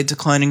by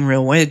declining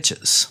real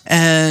wages.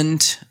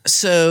 And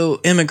so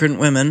immigrant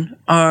women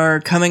are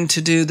coming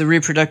to do the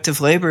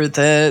reproductive labor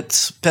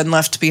that's been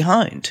left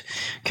behind,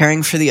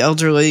 caring for the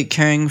elderly,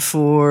 caring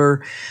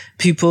for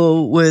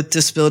people with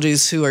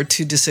disabilities who are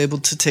too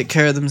disabled to take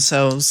care of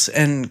themselves,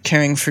 and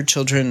caring for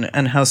children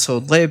and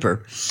household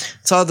labor.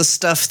 It's all the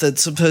stuff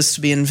that's supposed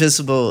to be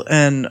invisible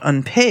and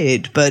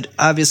unpaid, but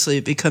obviously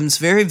it becomes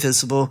very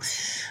visible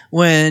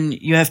when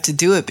you have to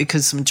do it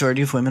because the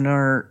majority of women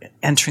are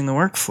entering the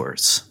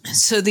workforce.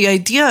 So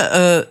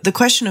the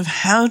question of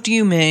how do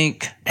you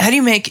make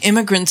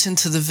immigrants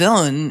into the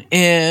villain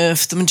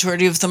if the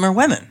majority of them are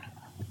women?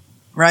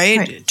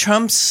 Right?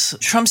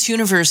 Trump's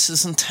universe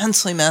is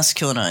intensely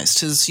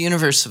masculinized. His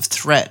universe of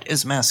threat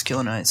is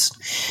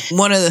masculinized.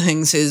 One of the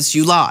things is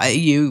you lie,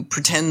 you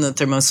pretend that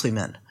they're mostly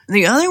men.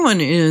 The other one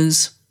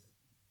is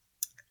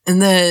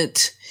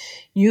that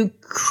you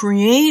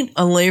create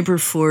a labor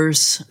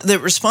force that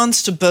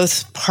responds to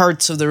both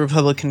parts of the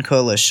Republican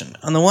coalition.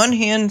 On the one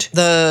hand,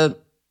 the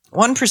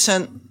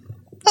 1%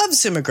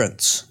 loves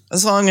immigrants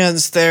as long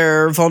as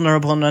they're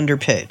vulnerable and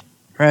underpaid,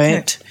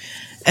 right?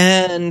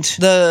 And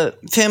the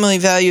family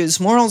values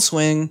morals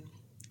wing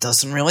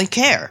doesn't really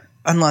care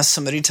unless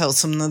somebody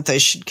tells them that they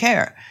should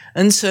care.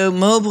 And so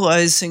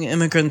mobilizing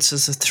immigrants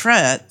as a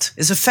threat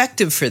is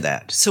effective for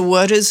that. So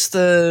what does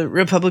the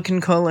Republican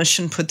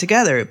coalition put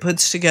together? It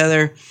puts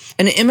together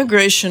an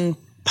immigration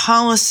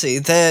policy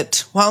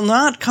that, while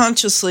not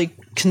consciously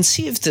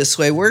conceived this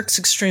way, works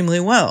extremely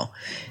well.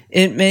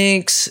 It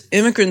makes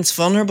immigrants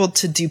vulnerable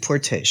to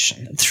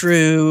deportation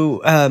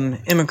through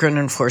immigrant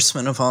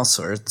enforcement of all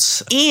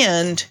sorts.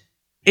 And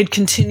it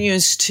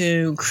continues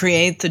to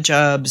create the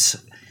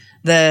jobs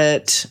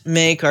that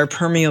make our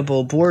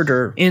permeable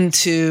border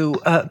into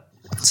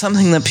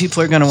something that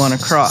people are going to want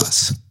to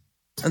cross.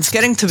 It's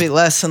getting to be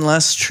less and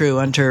less true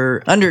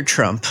under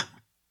Trump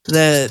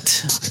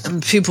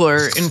that people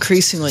are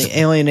increasingly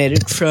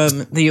alienated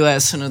from the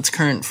U.S. in its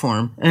current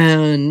form.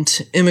 And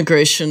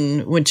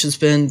immigration, which has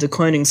been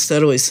declining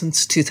steadily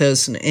since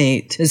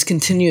 2008, has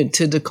continued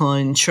to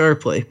decline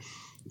sharply.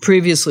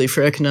 Previously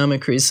for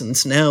economic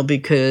reasons, now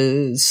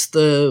because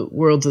the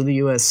world of the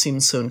U.S.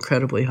 seems so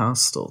incredibly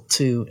hostile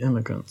to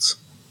immigrants.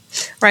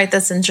 Right,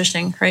 that's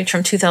interesting, right,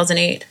 from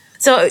 2008.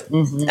 So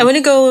I want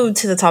to go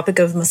to the topic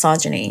of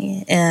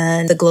misogyny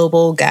and the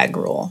global gag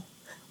rule,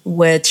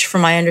 which,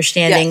 from my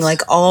understanding,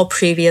 like all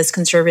previous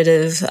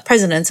conservative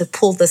presidents have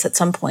pulled this at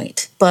some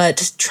point.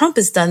 But Trump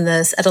has done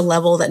this at a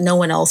level that no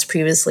one else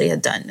previously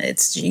had done.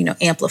 It's,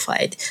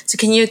 amplified. So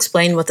can you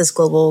explain what this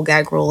global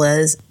gag rule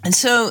is? And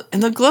so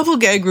the global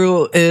gag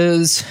rule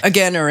is,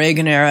 again, a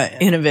Reagan-era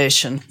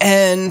innovation.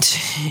 And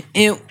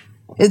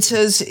it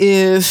says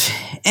if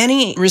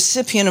any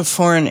recipient of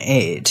foreign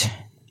aid,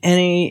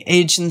 any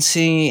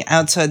agency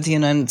outside the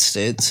United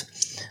States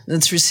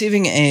that's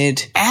receiving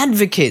aid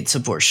advocates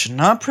abortion,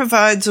 not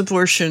provides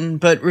abortion,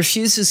 but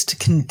refuses to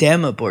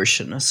condemn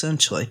abortion,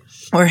 essentially,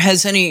 or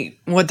has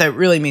what that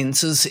really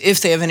means is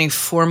if they have any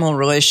formal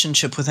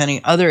relationship with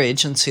any other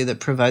agency that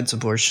provides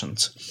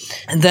abortions,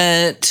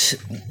 that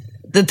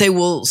they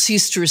will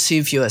cease to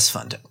receive U.S.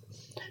 funding.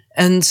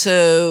 And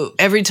so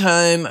every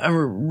time a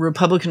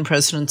Republican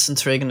president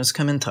since Reagan has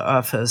come into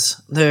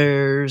office,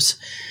 there's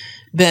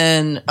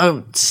been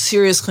a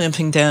serious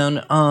clamping down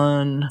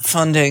on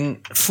funding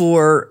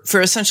for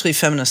essentially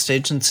feminist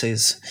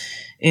agencies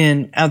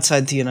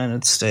outside the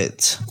United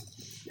States.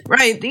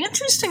 Right. The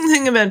interesting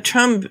thing about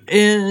Trump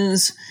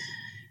is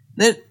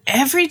that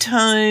every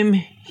time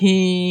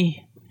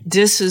he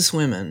disses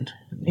women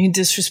He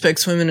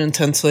disrespects women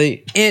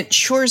intensely. It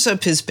shores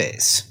up his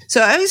base.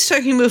 So I was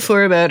talking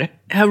before about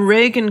how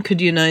Reagan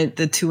could unite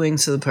the two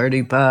wings of the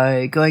party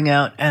by going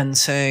out and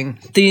saying,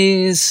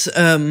 these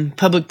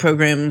public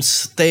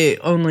programs, they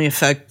only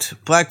affect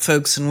black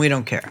folks and we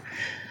don't care.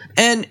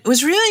 And it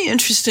was really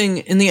interesting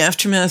in the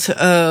aftermath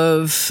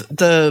of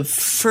the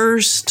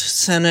first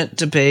Senate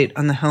debate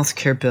on the health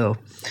care bill,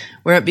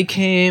 where it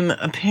became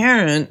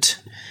apparent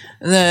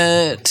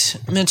that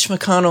Mitch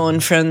McConnell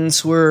and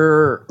friends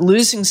were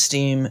losing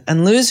steam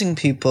and losing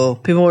people.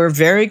 People were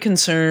very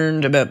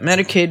concerned about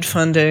Medicaid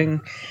funding.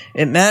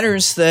 It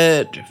matters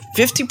that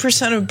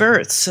 50% of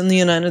births in the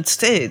United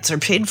States are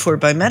paid for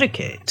by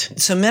Medicaid.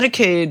 So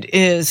Medicaid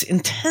is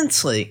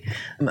intensely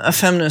a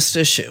feminist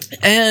issue.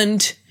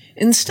 And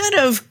instead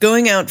of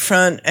going out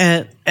front,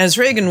 as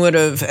Reagan would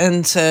have,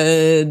 and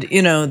said,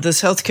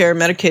 this healthcare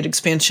Medicaid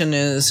expansion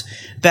is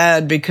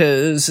bad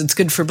because it's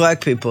good for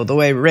black people, the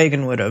way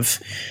Reagan would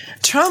have,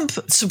 Trump,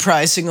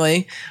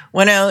 surprisingly,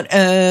 went out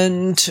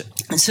and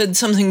said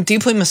something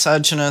deeply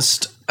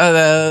misogynist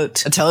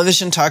about a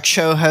television talk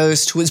show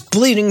host who was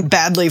bleeding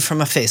badly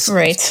from a facelift.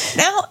 Right.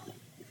 Now,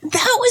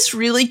 that was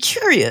really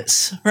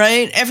curious,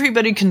 right?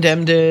 Everybody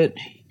condemned it.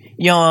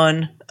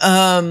 Yawn.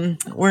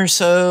 We're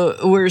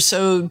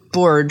so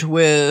bored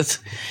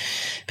with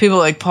people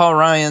like Paul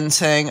Ryan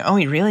saying, "Oh,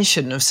 he really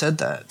shouldn't have said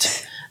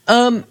that."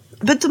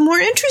 But the more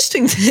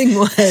interesting thing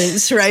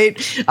was,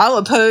 right? I'll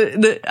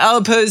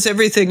oppose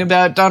everything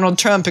about Donald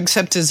Trump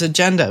except his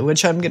agenda,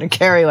 which I'm going to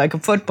carry like a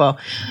football.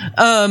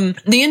 The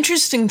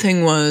interesting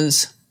thing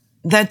was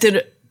that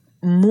did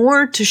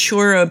more to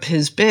shore up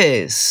his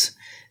base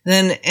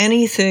than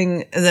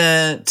anything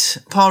that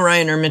Paul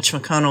Ryan or Mitch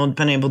McConnell had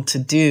been able to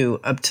do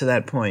up to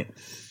that point.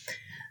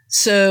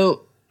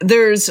 So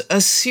there's a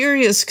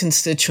serious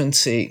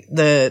constituency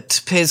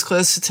that pays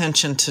close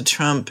attention to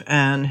Trump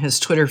and his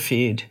Twitter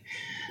feed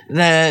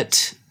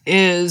that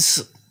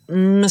is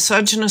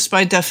misogynist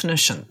by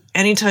definition.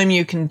 Anytime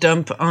you can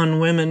dump on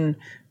women,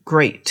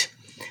 great.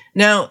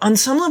 Now, on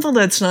some level,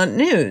 that's not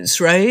news,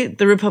 right?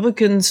 The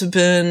Republicans have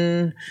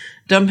been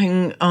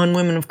dumping on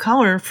women of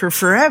color for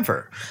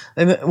forever,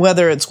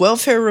 whether it's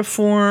welfare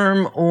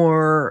reform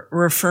or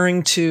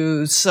referring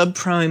to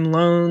subprime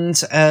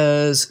loans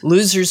as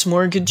losers'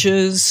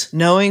 mortgages,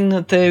 knowing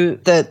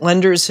that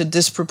lenders had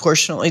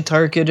disproportionately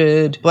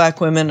targeted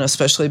black women,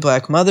 especially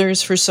black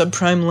mothers, for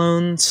subprime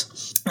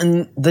loans.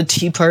 And the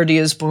Tea Party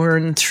is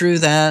born through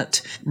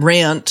that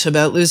rant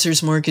about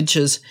losers'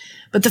 mortgages.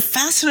 But the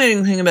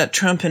fascinating thing about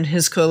Trump and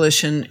his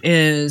coalition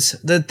is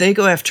that they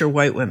go after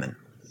white women.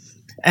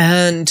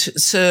 And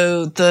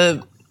so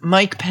the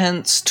Mike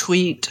Pence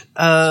tweet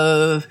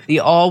of the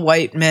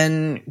all-white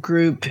men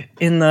group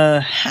in the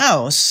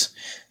House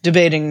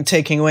debating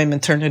taking away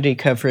maternity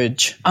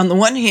coverage. On the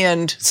one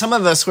hand, some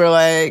of us were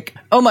like,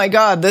 oh my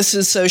God, this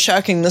is so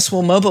shocking. This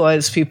will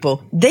mobilize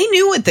people. They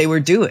knew what they were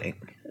doing.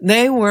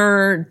 They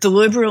were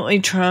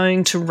deliberately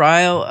trying to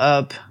rile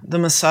up the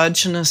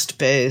misogynist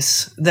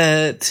base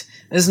that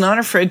is not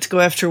afraid to go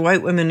after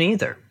white women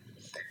either.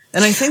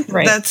 And I think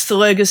that's the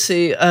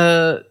legacy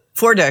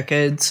 4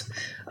 decades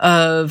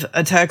of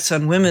attacks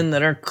on women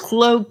that are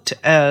cloaked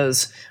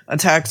as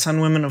attacks on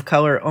women of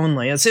color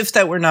only, as if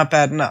that were not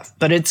bad enough.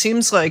 But it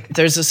seems like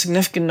there's a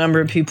significant number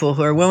of people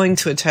who are willing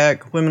to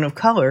attack women of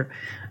color.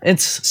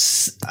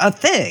 It's a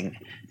thing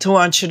to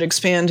watch it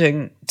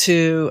expanding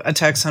to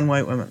attacks on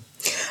white women.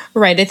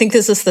 Right. I think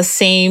this is the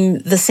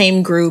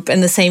same group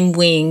and the same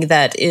wing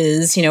that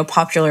is,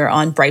 popular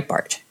on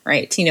Breitbart,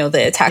 right?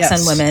 The attacks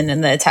on women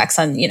and the attacks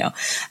on,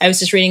 I was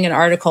just reading an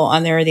article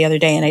on there the other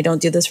day, and I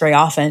don't do this very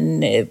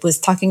often. It was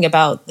talking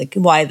about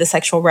why the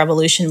sexual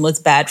revolution was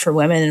bad for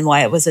women and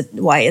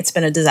why it's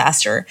been a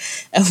disaster.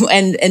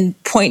 And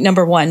bullet point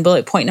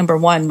number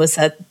one was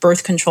that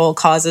birth control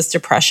causes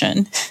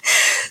depression.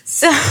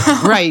 So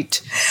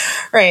right.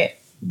 Right.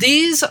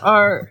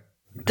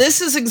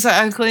 This is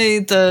exactly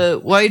the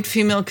white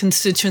female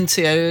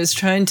constituency I was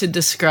trying to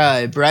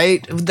describe,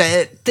 right?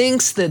 That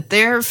thinks that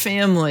their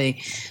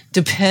family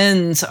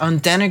depends on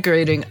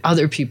denigrating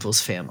other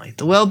people's family.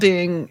 The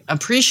well-being,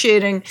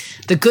 appreciating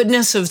the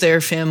goodness of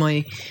their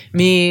family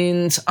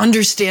means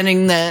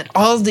understanding that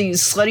all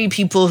these slutty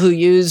people who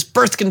use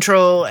birth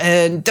control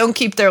and don't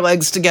keep their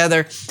legs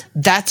together,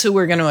 that's who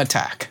we're going to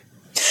attack.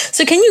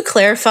 So can you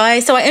clarify?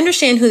 So I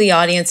understand who the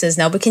audience is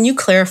now, but can you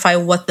clarify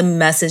what the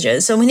message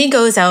is? So when he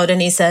goes out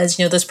and he says,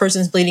 this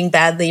person's bleeding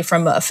badly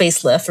from a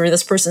facelift, or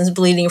this person's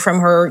bleeding from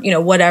her,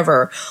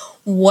 whatever,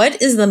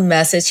 what is the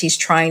message he's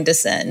trying to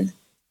send?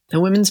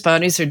 That women's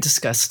bodies are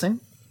disgusting,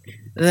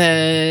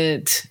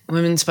 that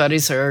women's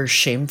bodies are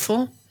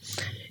shameful.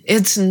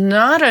 It's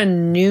not a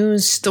new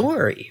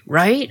story,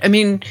 right? I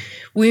mean,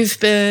 we've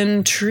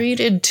been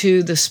treated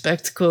to the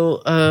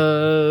spectacle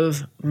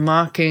of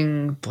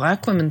mocking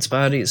black women's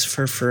bodies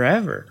for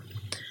forever.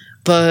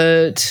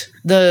 But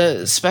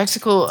the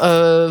spectacle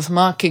of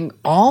mocking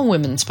all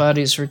women's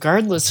bodies,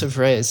 regardless of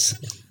race,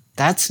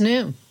 that's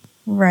new.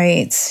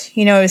 Right.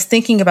 I was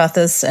thinking about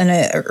this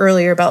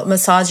earlier about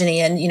misogyny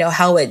and,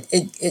 how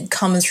it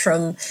comes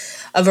from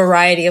a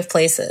variety of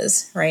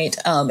places, right?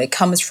 It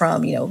comes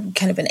from,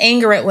 kind of an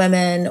anger at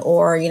women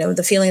or,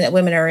 the feeling that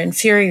women are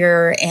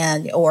inferior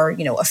or,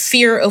 a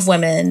fear of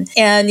women.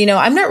 And,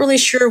 I'm not really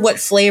sure what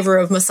flavor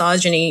of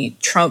misogyny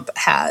Trump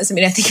has. I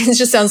mean, I think it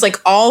just sounds like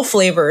all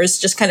flavors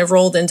just kind of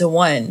rolled into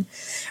one.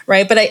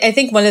 Right. But I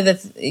think one of the,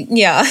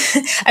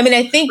 I mean,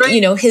 I think,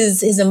 right.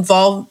 His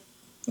involvement.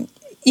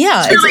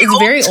 Yeah, it's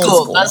very old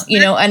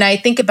school, and I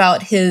think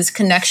about his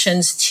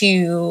connections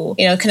to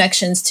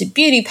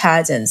beauty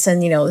pageants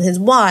and, his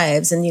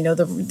wives and,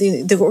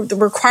 the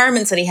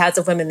requirements that he has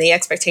of women, the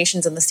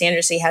expectations and the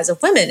standards he has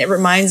of women. It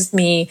reminds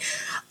me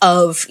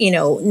of,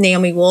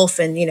 Naomi Wolf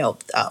and,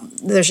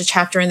 there's a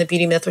chapter in The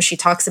Beauty Myth where she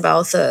talks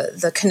about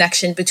the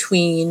connection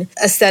between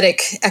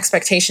aesthetic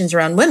expectations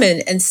around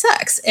women and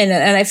sex. And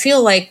I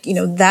feel like,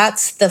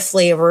 that's the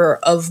flavor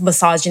of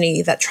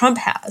misogyny that Trump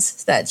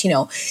has, that,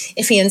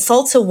 if he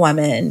insults a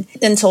woman,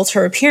 insults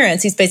her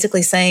appearance, he's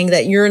basically saying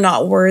that you're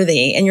not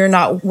worthy and you're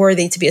not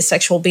worthy to be a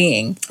sexual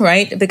being,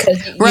 right?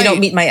 Because you don't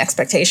meet my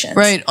expectations.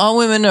 Right. All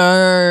women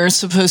are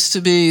supposed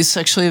to be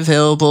sexually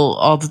available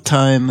all the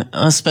time,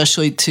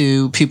 especially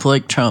to people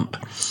like Trump.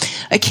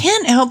 I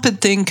can't help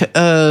but think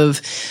of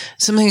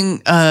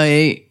something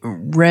I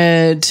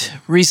read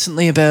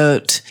recently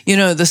about,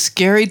 the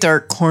scary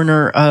dark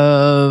corner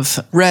of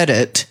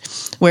Reddit,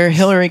 where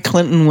Hillary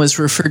Clinton was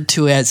referred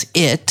to as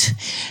it,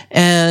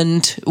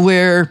 and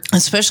where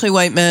especially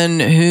white men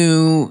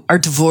who are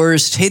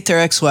divorced, hate their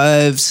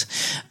ex-wives,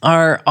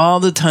 are all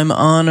the time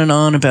on and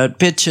on about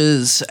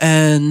bitches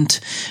and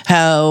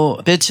how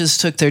bitches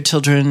took their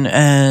children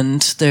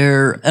and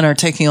are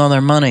taking all their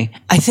money.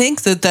 I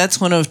think that that's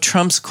one of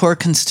Trump's core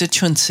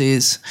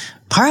constituencies,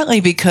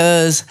 partly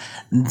because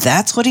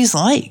that's what he's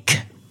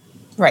like.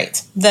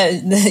 Right.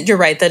 You're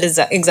right. That is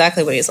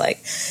exactly what he's like.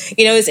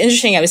 It's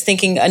interesting. I was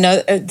thinking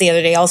the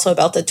other day also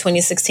about the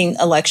 2016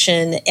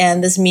 election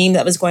and this meme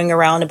that was going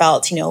around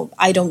about,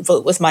 I don't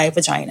vote with my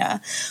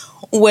vagina,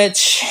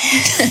 which...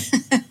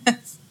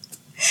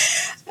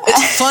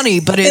 It's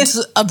funny, but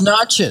it's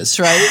obnoxious,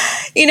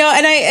 right? And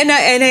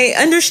I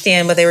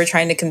understand what they were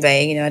trying to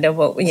convey. I don't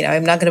vote.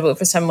 I'm not going to vote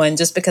for someone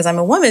just because I'm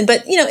a woman.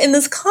 But in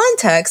this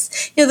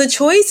context, the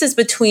choice is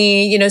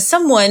between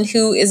someone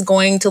who is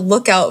going to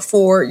look out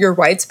for your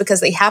rights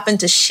because they happen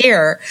to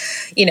share,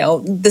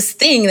 this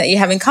thing that you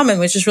have in common,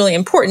 which is really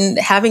important,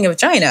 having a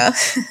vagina.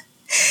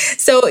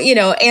 So,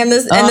 and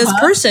this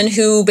person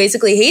who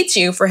basically hates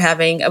you for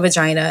having a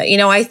vagina,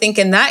 I think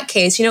in that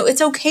case,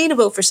 it's okay to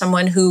vote for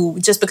someone who,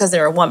 just because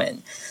they're a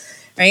woman,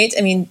 right?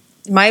 I mean,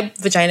 my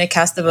vagina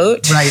cast the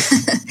vote. Right.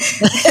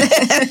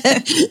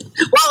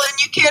 Well, and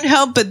you can't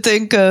help but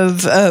think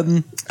of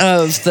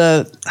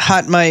the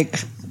hot mic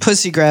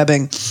pussy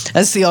grabbing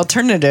as the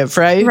alternative,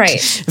 right?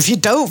 Right. If you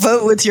don't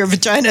vote with your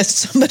vagina,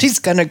 somebody's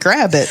going to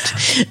grab it.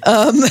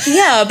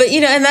 Yeah, but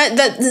and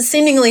that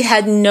seemingly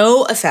had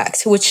no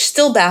effect, which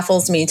still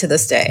baffles me to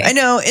this day. I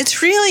know,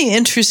 it's really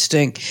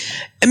interesting.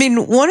 I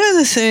mean, one of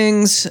the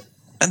things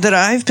that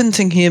I've been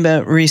thinking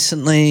about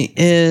recently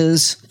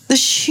is the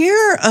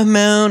sheer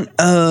amount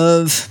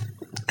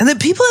and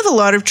that people have a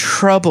lot of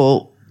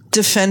trouble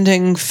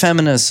defending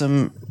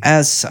feminism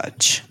as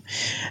such.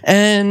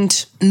 And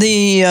so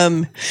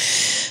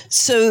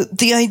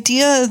the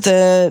idea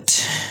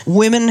that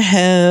women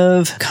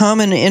have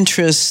common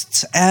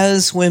interests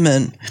as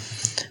women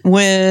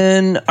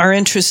when our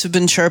interests have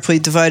been sharply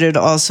divided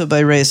also by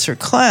race or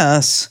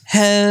class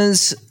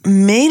has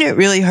made it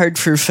really hard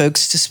for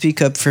folks to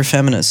speak up for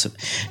feminism.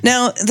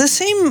 Now, the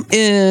same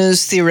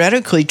is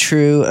theoretically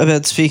true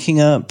about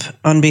speaking up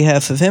on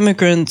behalf of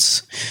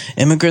immigrants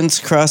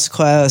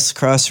cross-class,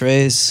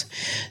 cross-race,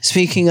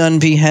 speaking on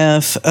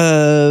behalf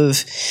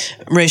of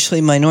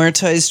racially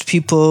minoritized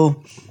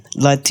people,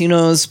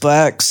 Latinos,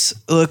 blacks,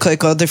 look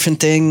like all different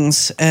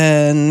things,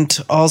 and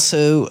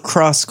also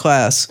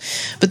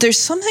cross-class. But there's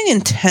something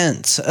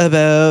intense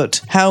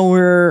about how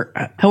we're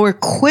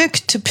quick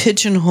to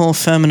pigeonhole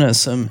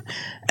feminism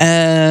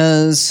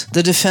as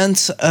the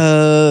defense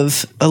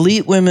of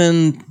elite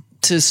women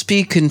to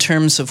speak in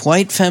terms of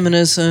white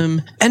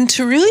feminism, and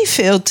to really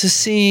fail to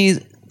see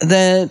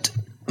that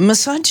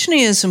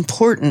misogyny is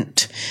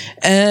important,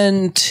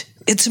 and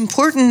it's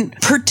important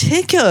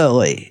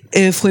particularly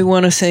if we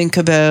want to think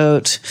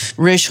about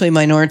racially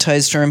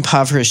minoritized or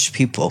impoverished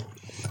people,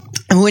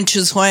 which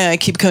is why I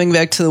keep coming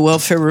back to the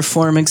welfare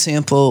reform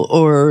example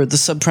or the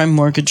subprime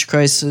mortgage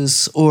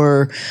crisis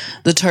or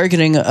the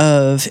targeting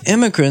of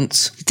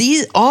immigrants.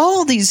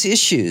 All these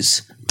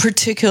issues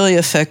particularly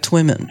affect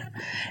women.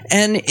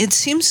 And it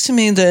seems to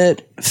me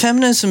that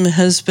feminism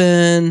has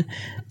been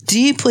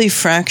deeply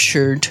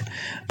fractured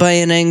by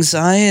an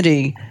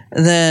anxiety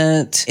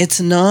that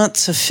it's not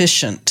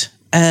sufficient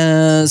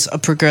as a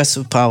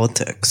progressive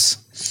politics.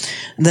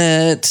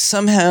 That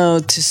somehow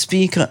to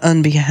speak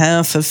on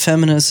behalf of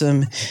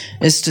feminism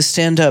is to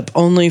stand up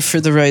only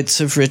for the rights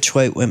of rich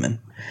white women.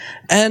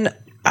 And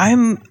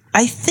I'm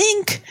I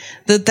think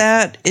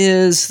that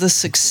is the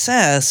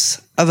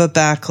success of a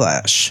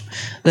backlash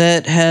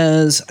that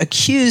has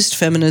accused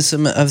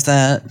feminism of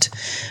that,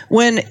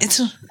 when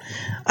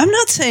I'm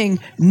not saying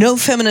no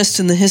feminist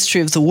in the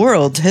history of the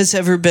world has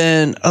ever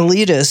been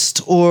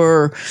elitist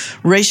or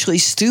racially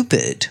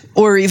stupid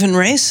or even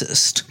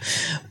racist.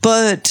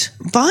 But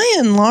by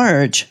and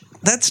large,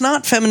 that's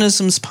not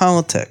feminism's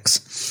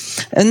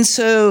politics. And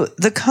so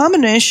the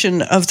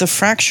combination of the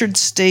fractured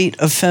state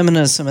of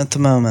feminism at the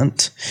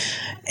moment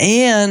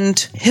and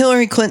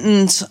Hillary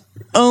Clinton's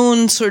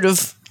own sort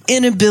of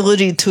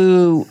inability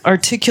to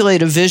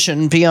articulate a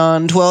vision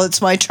beyond, well,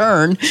 it's my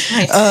turn,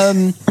 right,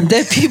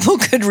 that people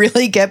could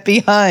really get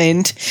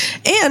behind.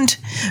 And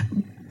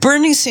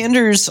Bernie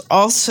Sanders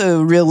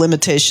also real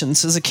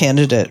limitations as a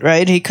candidate,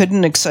 right? He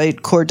couldn't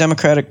excite core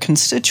Democratic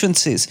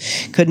constituencies,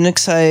 couldn't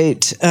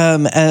excite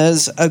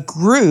as a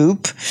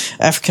group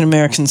African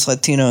Americans,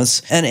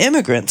 Latinos, and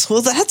immigrants.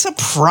 Well, that's a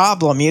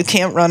problem. You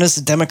can't run as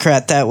a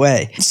Democrat that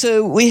way.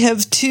 So we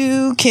have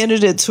two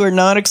candidates who are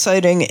not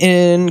exciting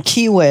in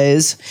key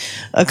ways,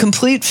 a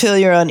complete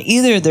failure on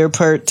either their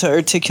part to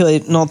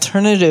articulate an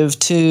alternative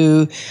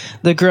to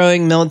the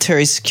growing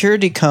military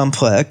security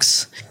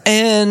complex.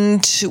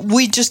 And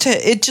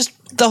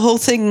the whole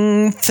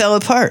thing fell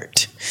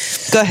apart.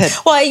 Go ahead.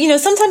 Well,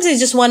 sometimes I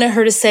just wanted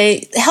her to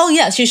say, hell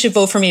yes, you should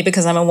vote for me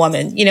because I'm a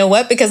woman. You know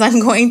what? Because I'm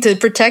going to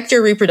protect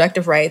your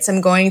reproductive rights.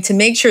 I'm going to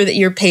make sure that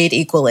you're paid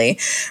equally,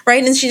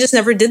 right? And she just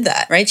never did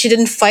that, right? She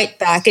didn't fight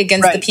back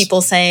against the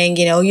people saying,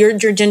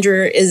 your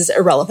gender is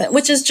irrelevant,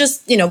 which is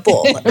just,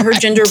 bull. Her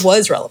gender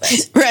was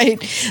relevant. Right.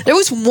 There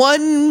was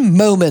one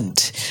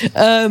moment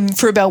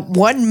for about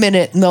 1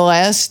 minute in the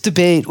last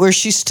debate where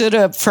she stood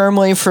up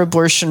firmly for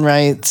abortion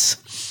rights.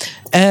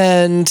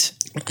 And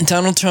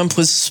Donald Trump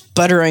was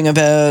sputtering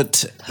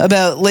about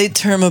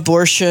late-term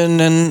abortion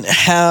and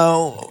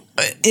how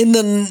in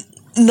the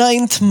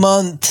 9th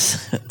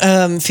month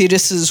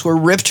fetuses were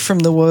ripped from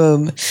the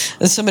womb.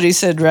 And somebody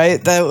said,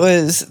 right,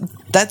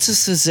 that's a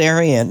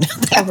cesarean.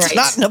 That's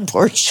not an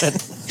abortion.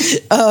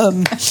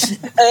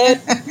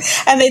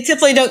 And they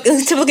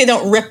typically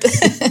don't rip.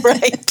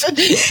 Right.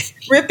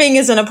 Ripping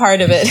isn't a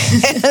part of it.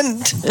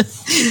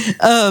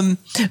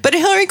 But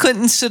Hillary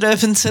Clinton stood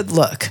up and said,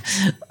 look,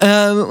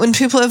 when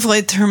people have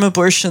late-term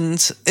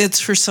abortions, it's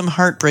for some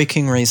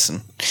heartbreaking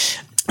reason.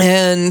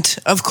 And,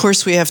 of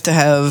course, we have to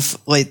have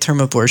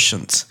late-term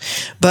abortions.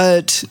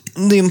 But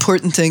the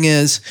important thing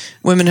is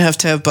women have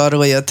to have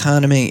bodily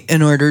autonomy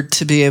in order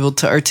to be able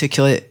to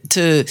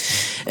to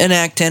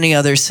enact any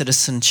other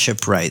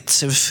citizenship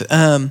rights. If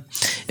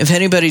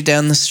anybody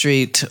down the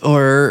street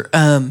or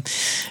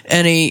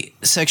any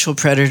sexual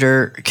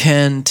predator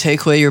can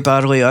take away your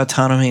bodily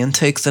autonomy and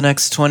take the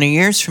next 20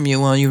 years from you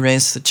while you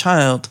raise the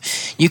child,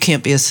 you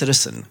can't be a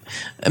citizen.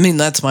 I mean,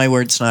 that's my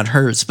words, not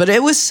hers. But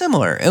it was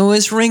similar. It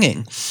was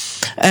ringing.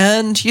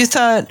 And you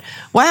thought,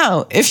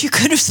 wow, if you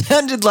could have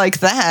sounded like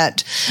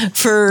that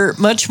for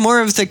much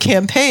more of the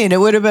campaign, it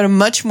would have been a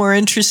much more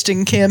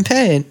interesting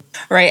campaign.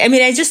 Right. I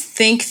mean, I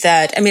think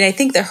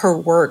that her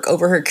work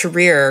over her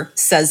career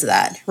says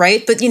that,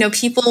 right? But,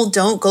 people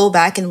don't go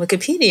back in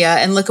Wikipedia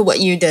and look at what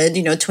you did,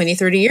 20,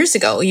 30 years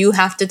ago. You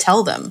have to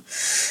tell them,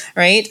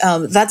 right?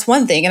 That's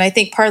one thing. And I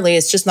think partly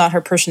it's just not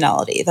her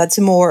personality. That's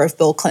more of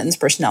Bill Clinton's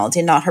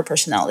personality, not her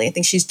personality. I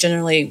think she's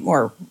generally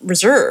more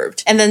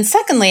reserved. And then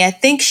secondly, I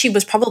think she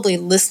was probably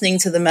listening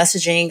to the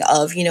messaging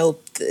of,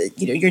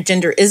 your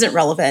gender isn't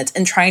relevant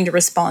and trying to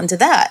respond to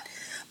that.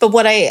 But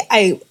what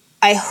I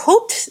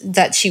hoped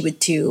that she would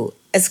do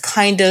is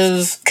kind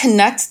of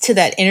connect to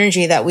that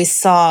energy that we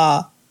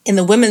saw in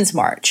the Women's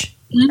March,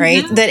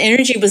 right? That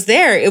energy was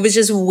there. It was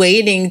just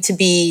waiting to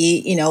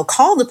be,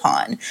 called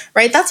upon,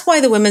 right? That's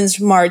why the Women's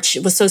March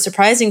was so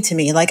surprising to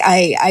me. Like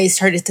I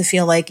started to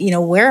feel like,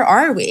 where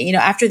are we?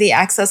 After the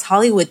Access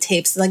Hollywood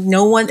tapes, like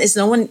no one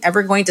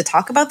ever going to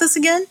talk about this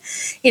again?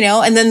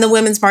 And then the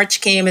Women's March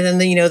came, and then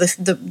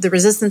the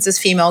Resistance is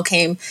Female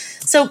came.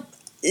 So,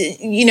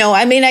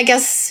 I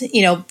guess,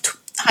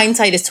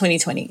 hindsight is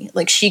 2020.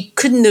 Like she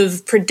couldn't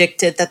have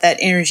predicted that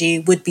energy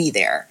would be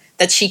there,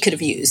 that she could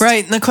have used.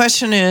 Right. And the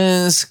question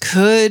is,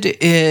 could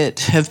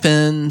it have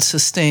been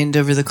sustained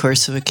over the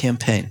course of a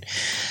campaign?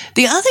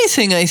 The other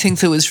thing I think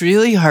that was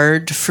really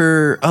hard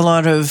for a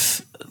lot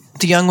of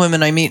the young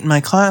women I meet in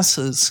my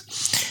classes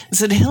is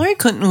that Hillary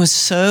Clinton was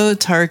so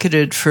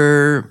targeted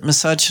for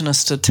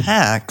misogynist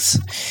attacks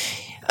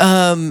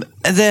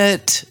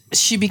that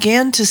she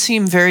began to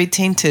seem very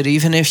tainted,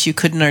 even if you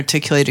couldn't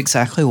articulate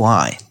exactly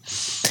why.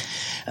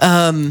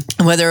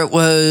 Whether it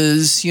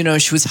was, she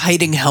was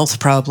hiding health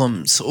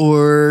problems,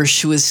 or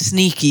she was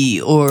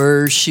sneaky,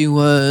 or she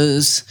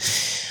was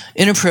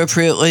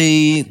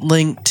inappropriately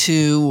linked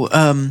to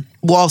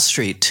Wall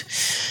Street.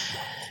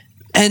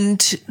 And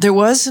there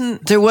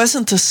wasn't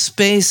the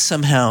space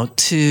somehow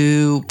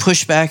to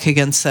push back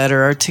against that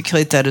or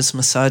articulate that as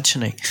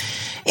misogyny.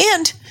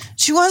 And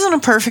she wasn't a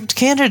perfect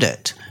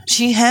candidate.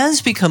 she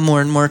has become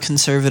more and more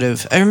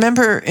conservative. I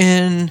remember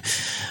in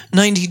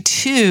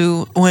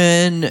 92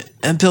 when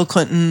Bill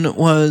Clinton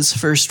was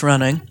first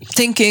running,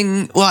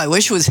 thinking, well, I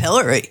wish it was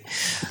Hillary.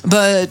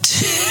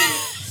 But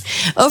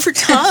over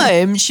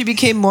time, she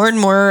became more and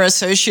more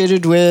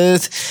associated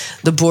with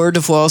the board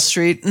of Wall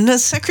Street. And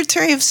as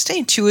Secretary of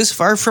State, she was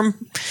far from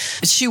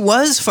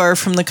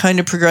the kind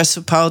of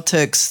progressive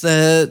politics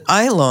that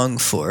I long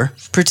for.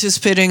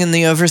 Participating in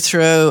the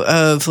overthrow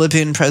of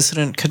Libyan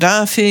President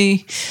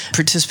Gaddafi,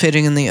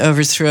 participating in the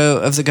overthrow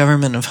of the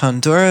government of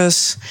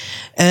Honduras,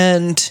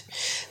 and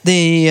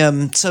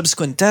the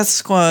subsequent death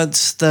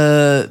squads,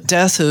 the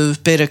death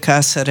of Beta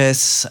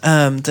Cáceres,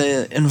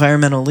 the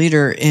environmental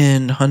leader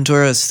in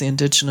Honduras, the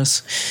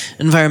indigenous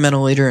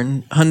environmental leader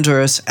in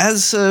Honduras,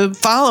 as a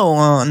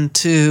follow-on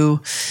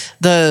to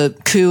the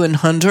coup in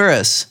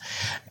Honduras.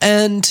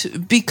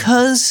 And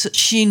because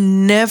she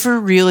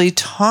never really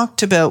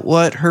talked about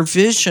what her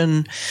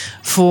vision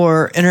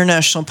for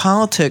international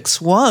politics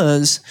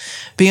was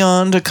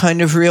beyond a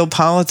kind of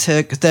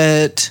realpolitik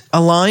that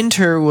aligned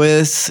her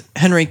with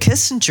Henry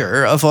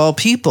Kissinger, of all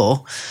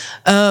people,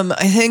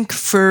 I think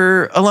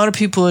for a lot of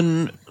people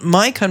in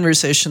my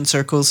conversation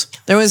circles,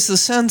 there was the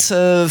sense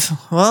of,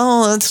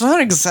 well, it's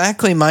not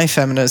exactly my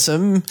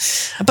feminism,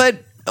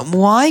 but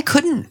why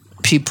couldn't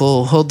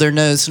people hold their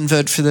nose and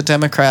vote for the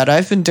Democrat?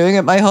 I've been doing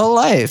it my whole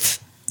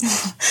life.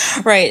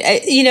 Right.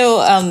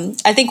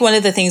 I think one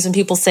of the things when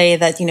people say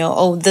that,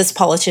 this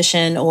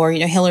politician or,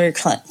 Hillary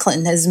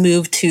Clinton has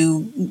moved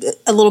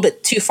a little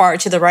bit too far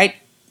to the right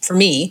for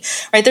me,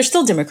 right? They're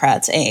still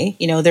Democrats,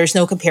 there's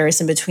no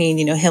comparison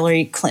between,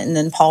 Hillary Clinton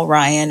and Paul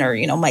Ryan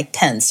or, Mike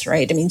Pence,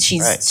 right? I mean,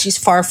 she's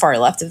far, far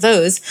left of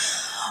those.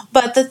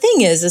 But the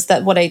thing is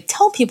that what I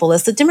tell people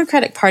is the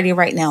Democratic Party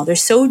right now, they're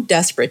so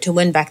desperate to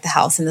win back the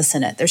House and the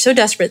Senate. They're so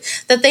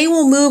desperate that they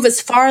will move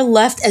as far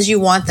left as you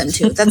want them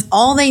to. That's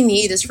all they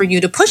need is for you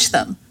to push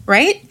them,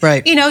 right?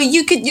 Right.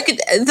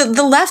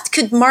 The left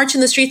could march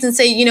in the streets and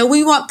say,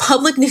 we want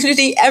public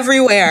nudity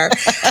everywhere.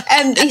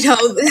 And,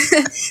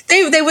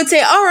 they would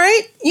say, all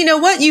right, you know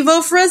what? You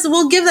vote for us,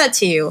 we'll give that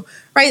to you,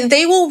 right?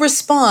 They will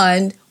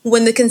respond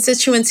when the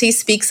constituency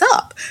speaks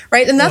up,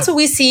 right? And that's what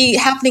we see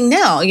happening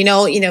now.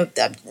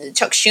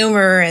 Chuck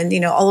Schumer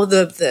and, all of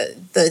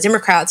the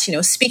Democrats,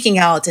 speaking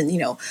out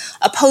and,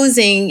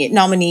 opposing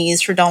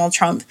nominees for Donald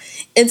Trump.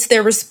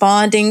 They're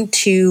responding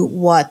to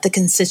what the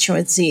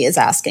constituency is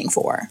asking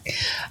for.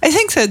 I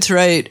think that's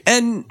right.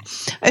 And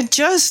I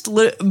just,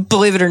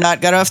 believe it or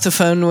not, got off the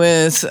phone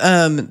with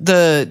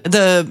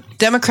the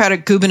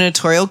Democratic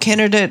gubernatorial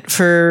candidate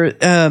for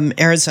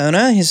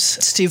Arizona. He's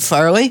Steve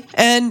Farley.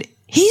 And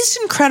he's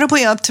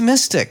incredibly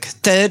optimistic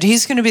that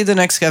he's going to be the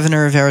next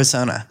governor of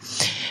Arizona.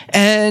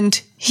 And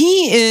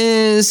he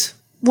is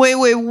way,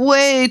 way,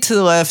 way to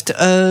the left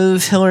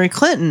of Hillary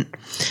Clinton.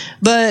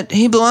 But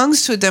he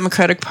belongs to a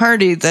Democratic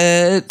Party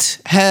that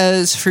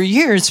has for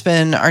years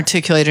been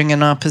articulating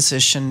an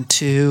opposition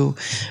to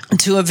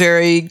a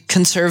very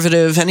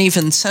conservative and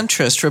even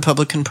centrist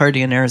Republican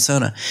Party in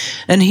Arizona.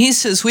 And he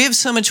says, we have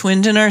so much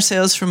wind in our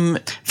sails from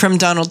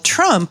Donald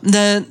Trump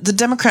that the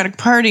Democratic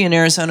Party in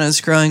Arizona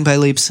is growing by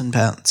leaps and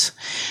bounds.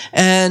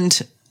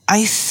 And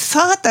I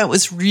thought that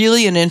was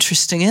really an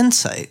interesting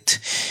insight.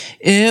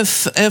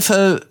 If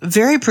a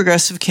very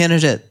progressive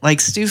candidate like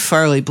Steve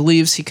Farley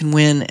believes he can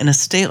win in a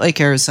state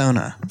like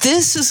Arizona,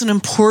 this is an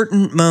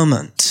important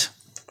moment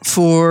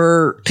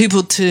for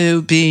people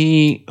to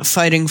be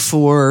fighting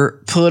for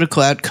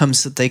political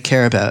outcomes that they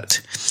care about.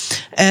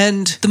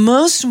 And the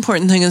most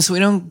important thing is we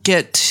don't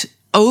get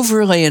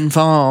overly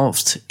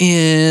involved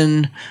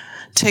in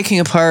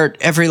taking apart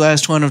every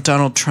last one of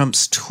Donald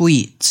Trump's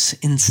tweets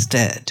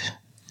instead.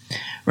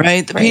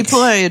 Right? The people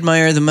I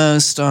admire the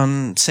most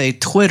on, say,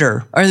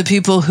 Twitter are the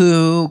people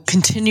who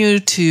continue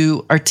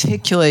to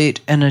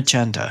articulate an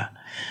agenda.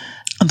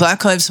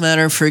 Black Lives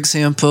Matter, for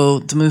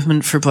example, the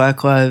movement for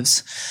Black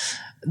Lives,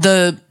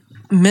 the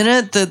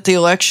minute that the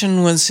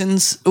election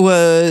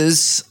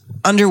was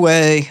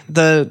underway,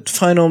 the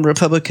final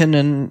Republican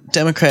and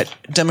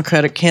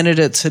Democratic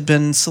candidates had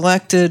been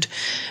selected,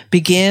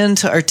 began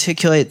to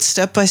articulate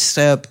step by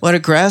step what a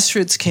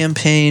grassroots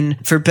campaign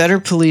for better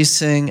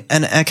policing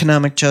and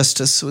economic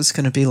justice was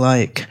going to be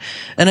like.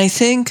 And I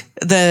think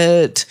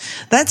that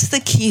that's the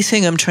key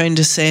thing I'm trying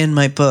to say in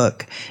my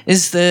book,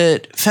 is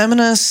that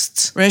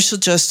feminists, racial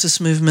justice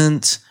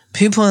movements,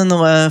 people on the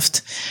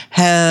left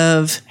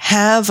have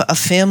a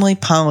family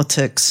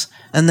politics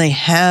and they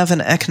have an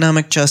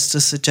economic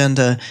justice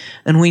agenda,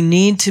 and we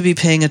need to be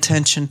paying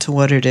attention to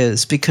what it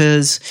is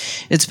because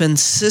it's been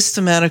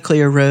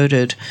systematically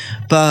eroded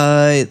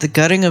by the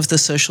gutting of the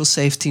social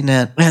safety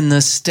net and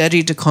the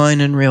steady decline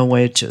in real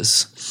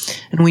wages.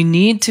 And we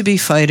need to be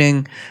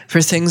fighting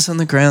for things on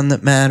the ground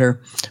that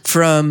matter,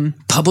 from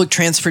public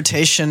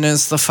transportation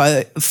as the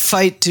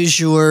fight du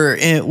jour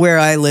where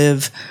I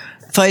live,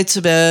 fights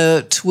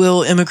about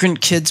will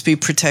immigrant kids be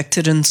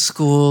protected in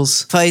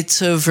schools,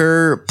 fights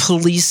over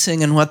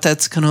policing and what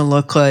that's going to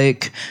look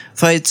like,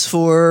 fights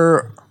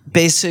for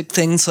basic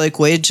things like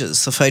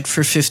wages, the Fight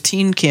for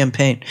 15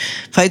 campaign,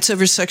 fights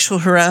over sexual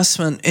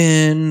harassment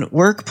in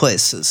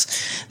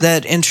workplaces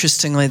that,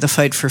 interestingly, the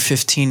Fight for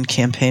 15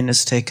 campaign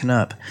has taken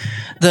up.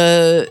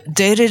 The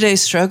day-to-day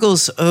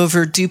struggles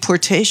over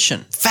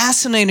deportation.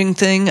 Fascinating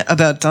thing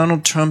about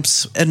Donald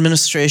Trump's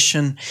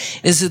administration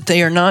is that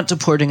they are not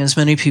deporting as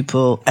many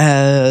people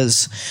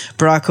as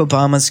Barack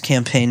Obama's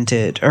campaign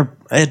did, or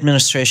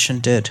administration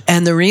did.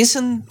 And the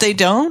reason they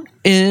don't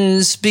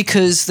is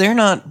because they're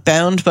not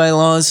bound by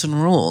laws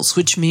and rules,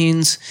 which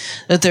means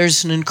that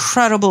there's an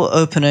incredible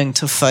opening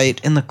to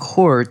fight in the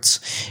courts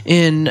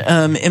in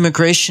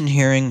immigration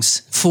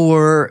hearings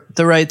for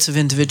the rights of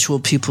individual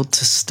people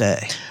to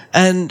stay.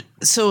 And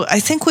so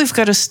I think we've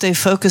got to stay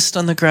focused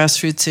on the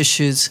grassroots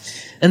issues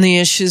and the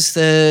issues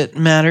that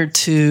matter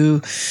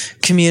to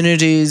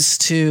communities,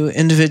 to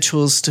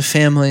individuals, to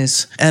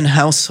families, and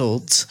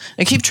households.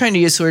 I keep trying to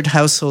use the word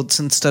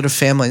households instead of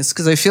families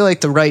because I feel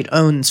like the right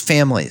owns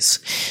families.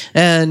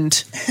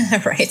 And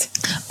right.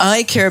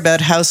 I care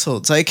about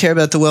households. I care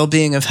about the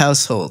well-being of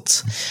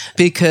households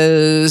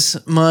because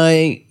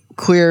my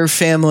queer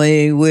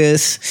family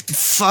with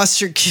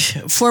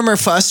former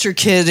foster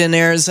kid in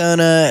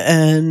Arizona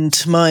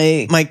and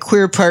my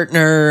queer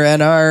partner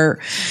and our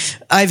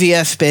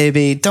IVF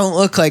baby don't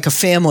look like a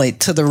family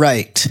to the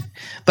right.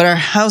 But our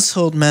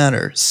household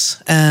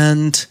matters,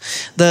 and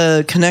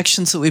the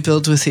connections that we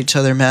build with each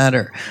other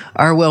matter.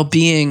 Our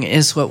well-being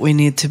is what we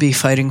need to be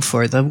fighting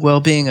for, the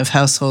well-being of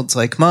households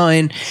like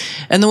mine,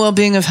 and the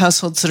well-being of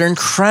households that are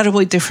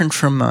incredibly different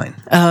from mine.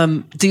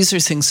 These are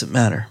things that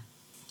matter.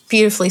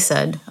 Beautifully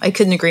said. I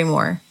couldn't agree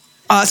more.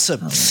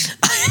 Awesome.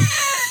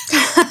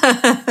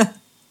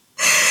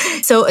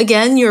 So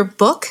again, your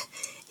book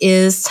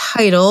is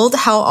titled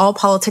How All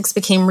Politics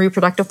Became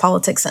Reproductive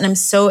Politics, and I'm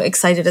so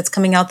excited. It's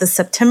coming out this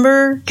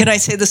September. Can I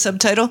say the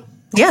subtitle?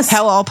 Yes.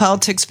 How All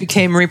Politics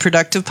Became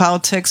Reproductive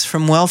Politics,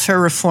 from Welfare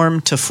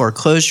Reform to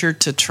Foreclosure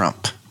to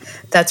Trump.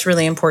 That's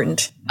really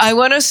important. I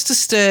want us to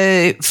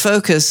stay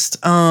focused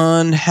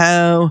on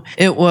how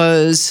it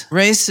was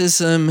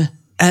racism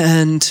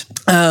and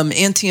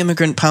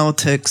anti-immigrant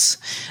politics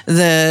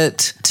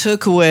that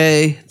took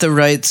away the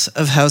rights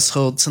of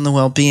households and the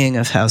well-being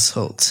of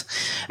households.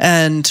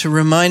 And to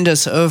remind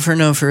us over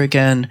and over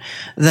again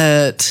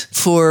that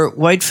for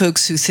white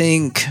folks who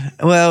think,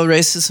 well,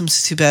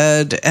 racism's too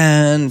bad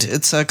and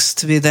it sucks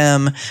to be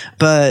them,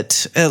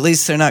 but at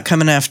least they're not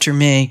coming after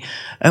me,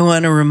 I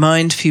want to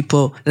remind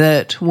people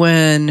that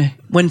when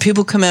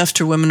people come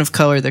after women of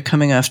color, they're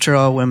coming after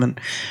all women.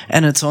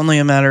 And it's only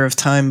a matter of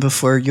time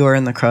before you're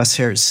in the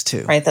crosshairs,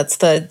 too. Right. That's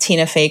the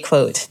Tina Fey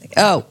quote.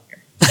 Oh,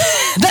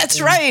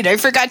 that's right. I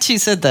forgot she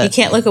said that. You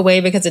can't look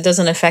away because it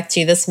doesn't affect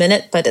you this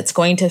minute, but it's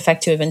going to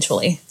affect you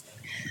eventually.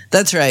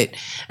 That's right.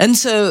 And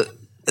so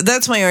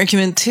that's my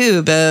argument, too,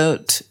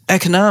 about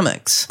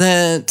economics,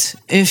 that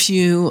if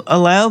you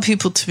allow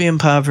people to be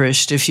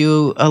impoverished, if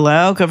you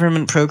allow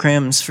government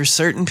programs for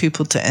certain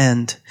people to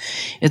end,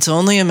 it's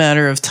only a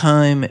matter of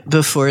time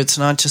before it's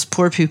not just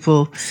poor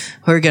people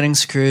who are getting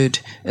screwed,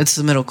 it's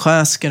the middle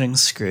class getting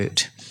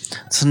screwed.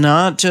 It's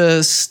not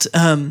just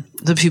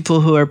the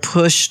people who are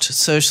pushed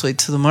socially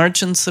to the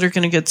margins that are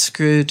going to get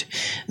screwed.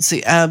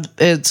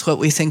 It's what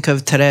we think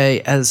of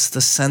today as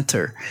the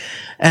center.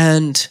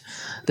 And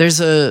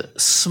there's a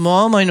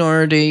small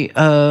minority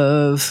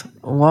of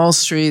Wall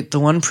Street, the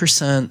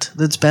 1%,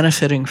 that's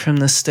benefiting from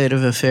this state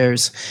of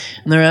affairs.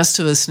 And the rest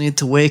of us need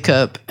to wake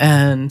up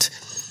and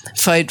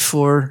fight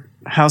for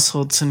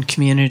households and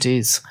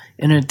communities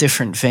in a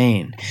different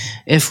vein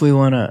if we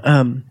want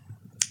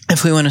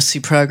to see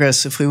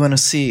progress, if we want to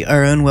see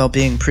our own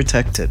well-being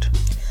protected.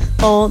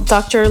 Well,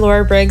 Dr.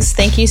 Laura Briggs,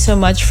 thank you so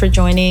much for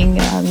joining.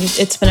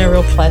 It's been a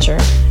real pleasure.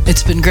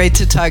 It's been great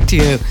to talk to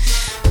you.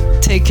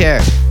 Take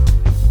care.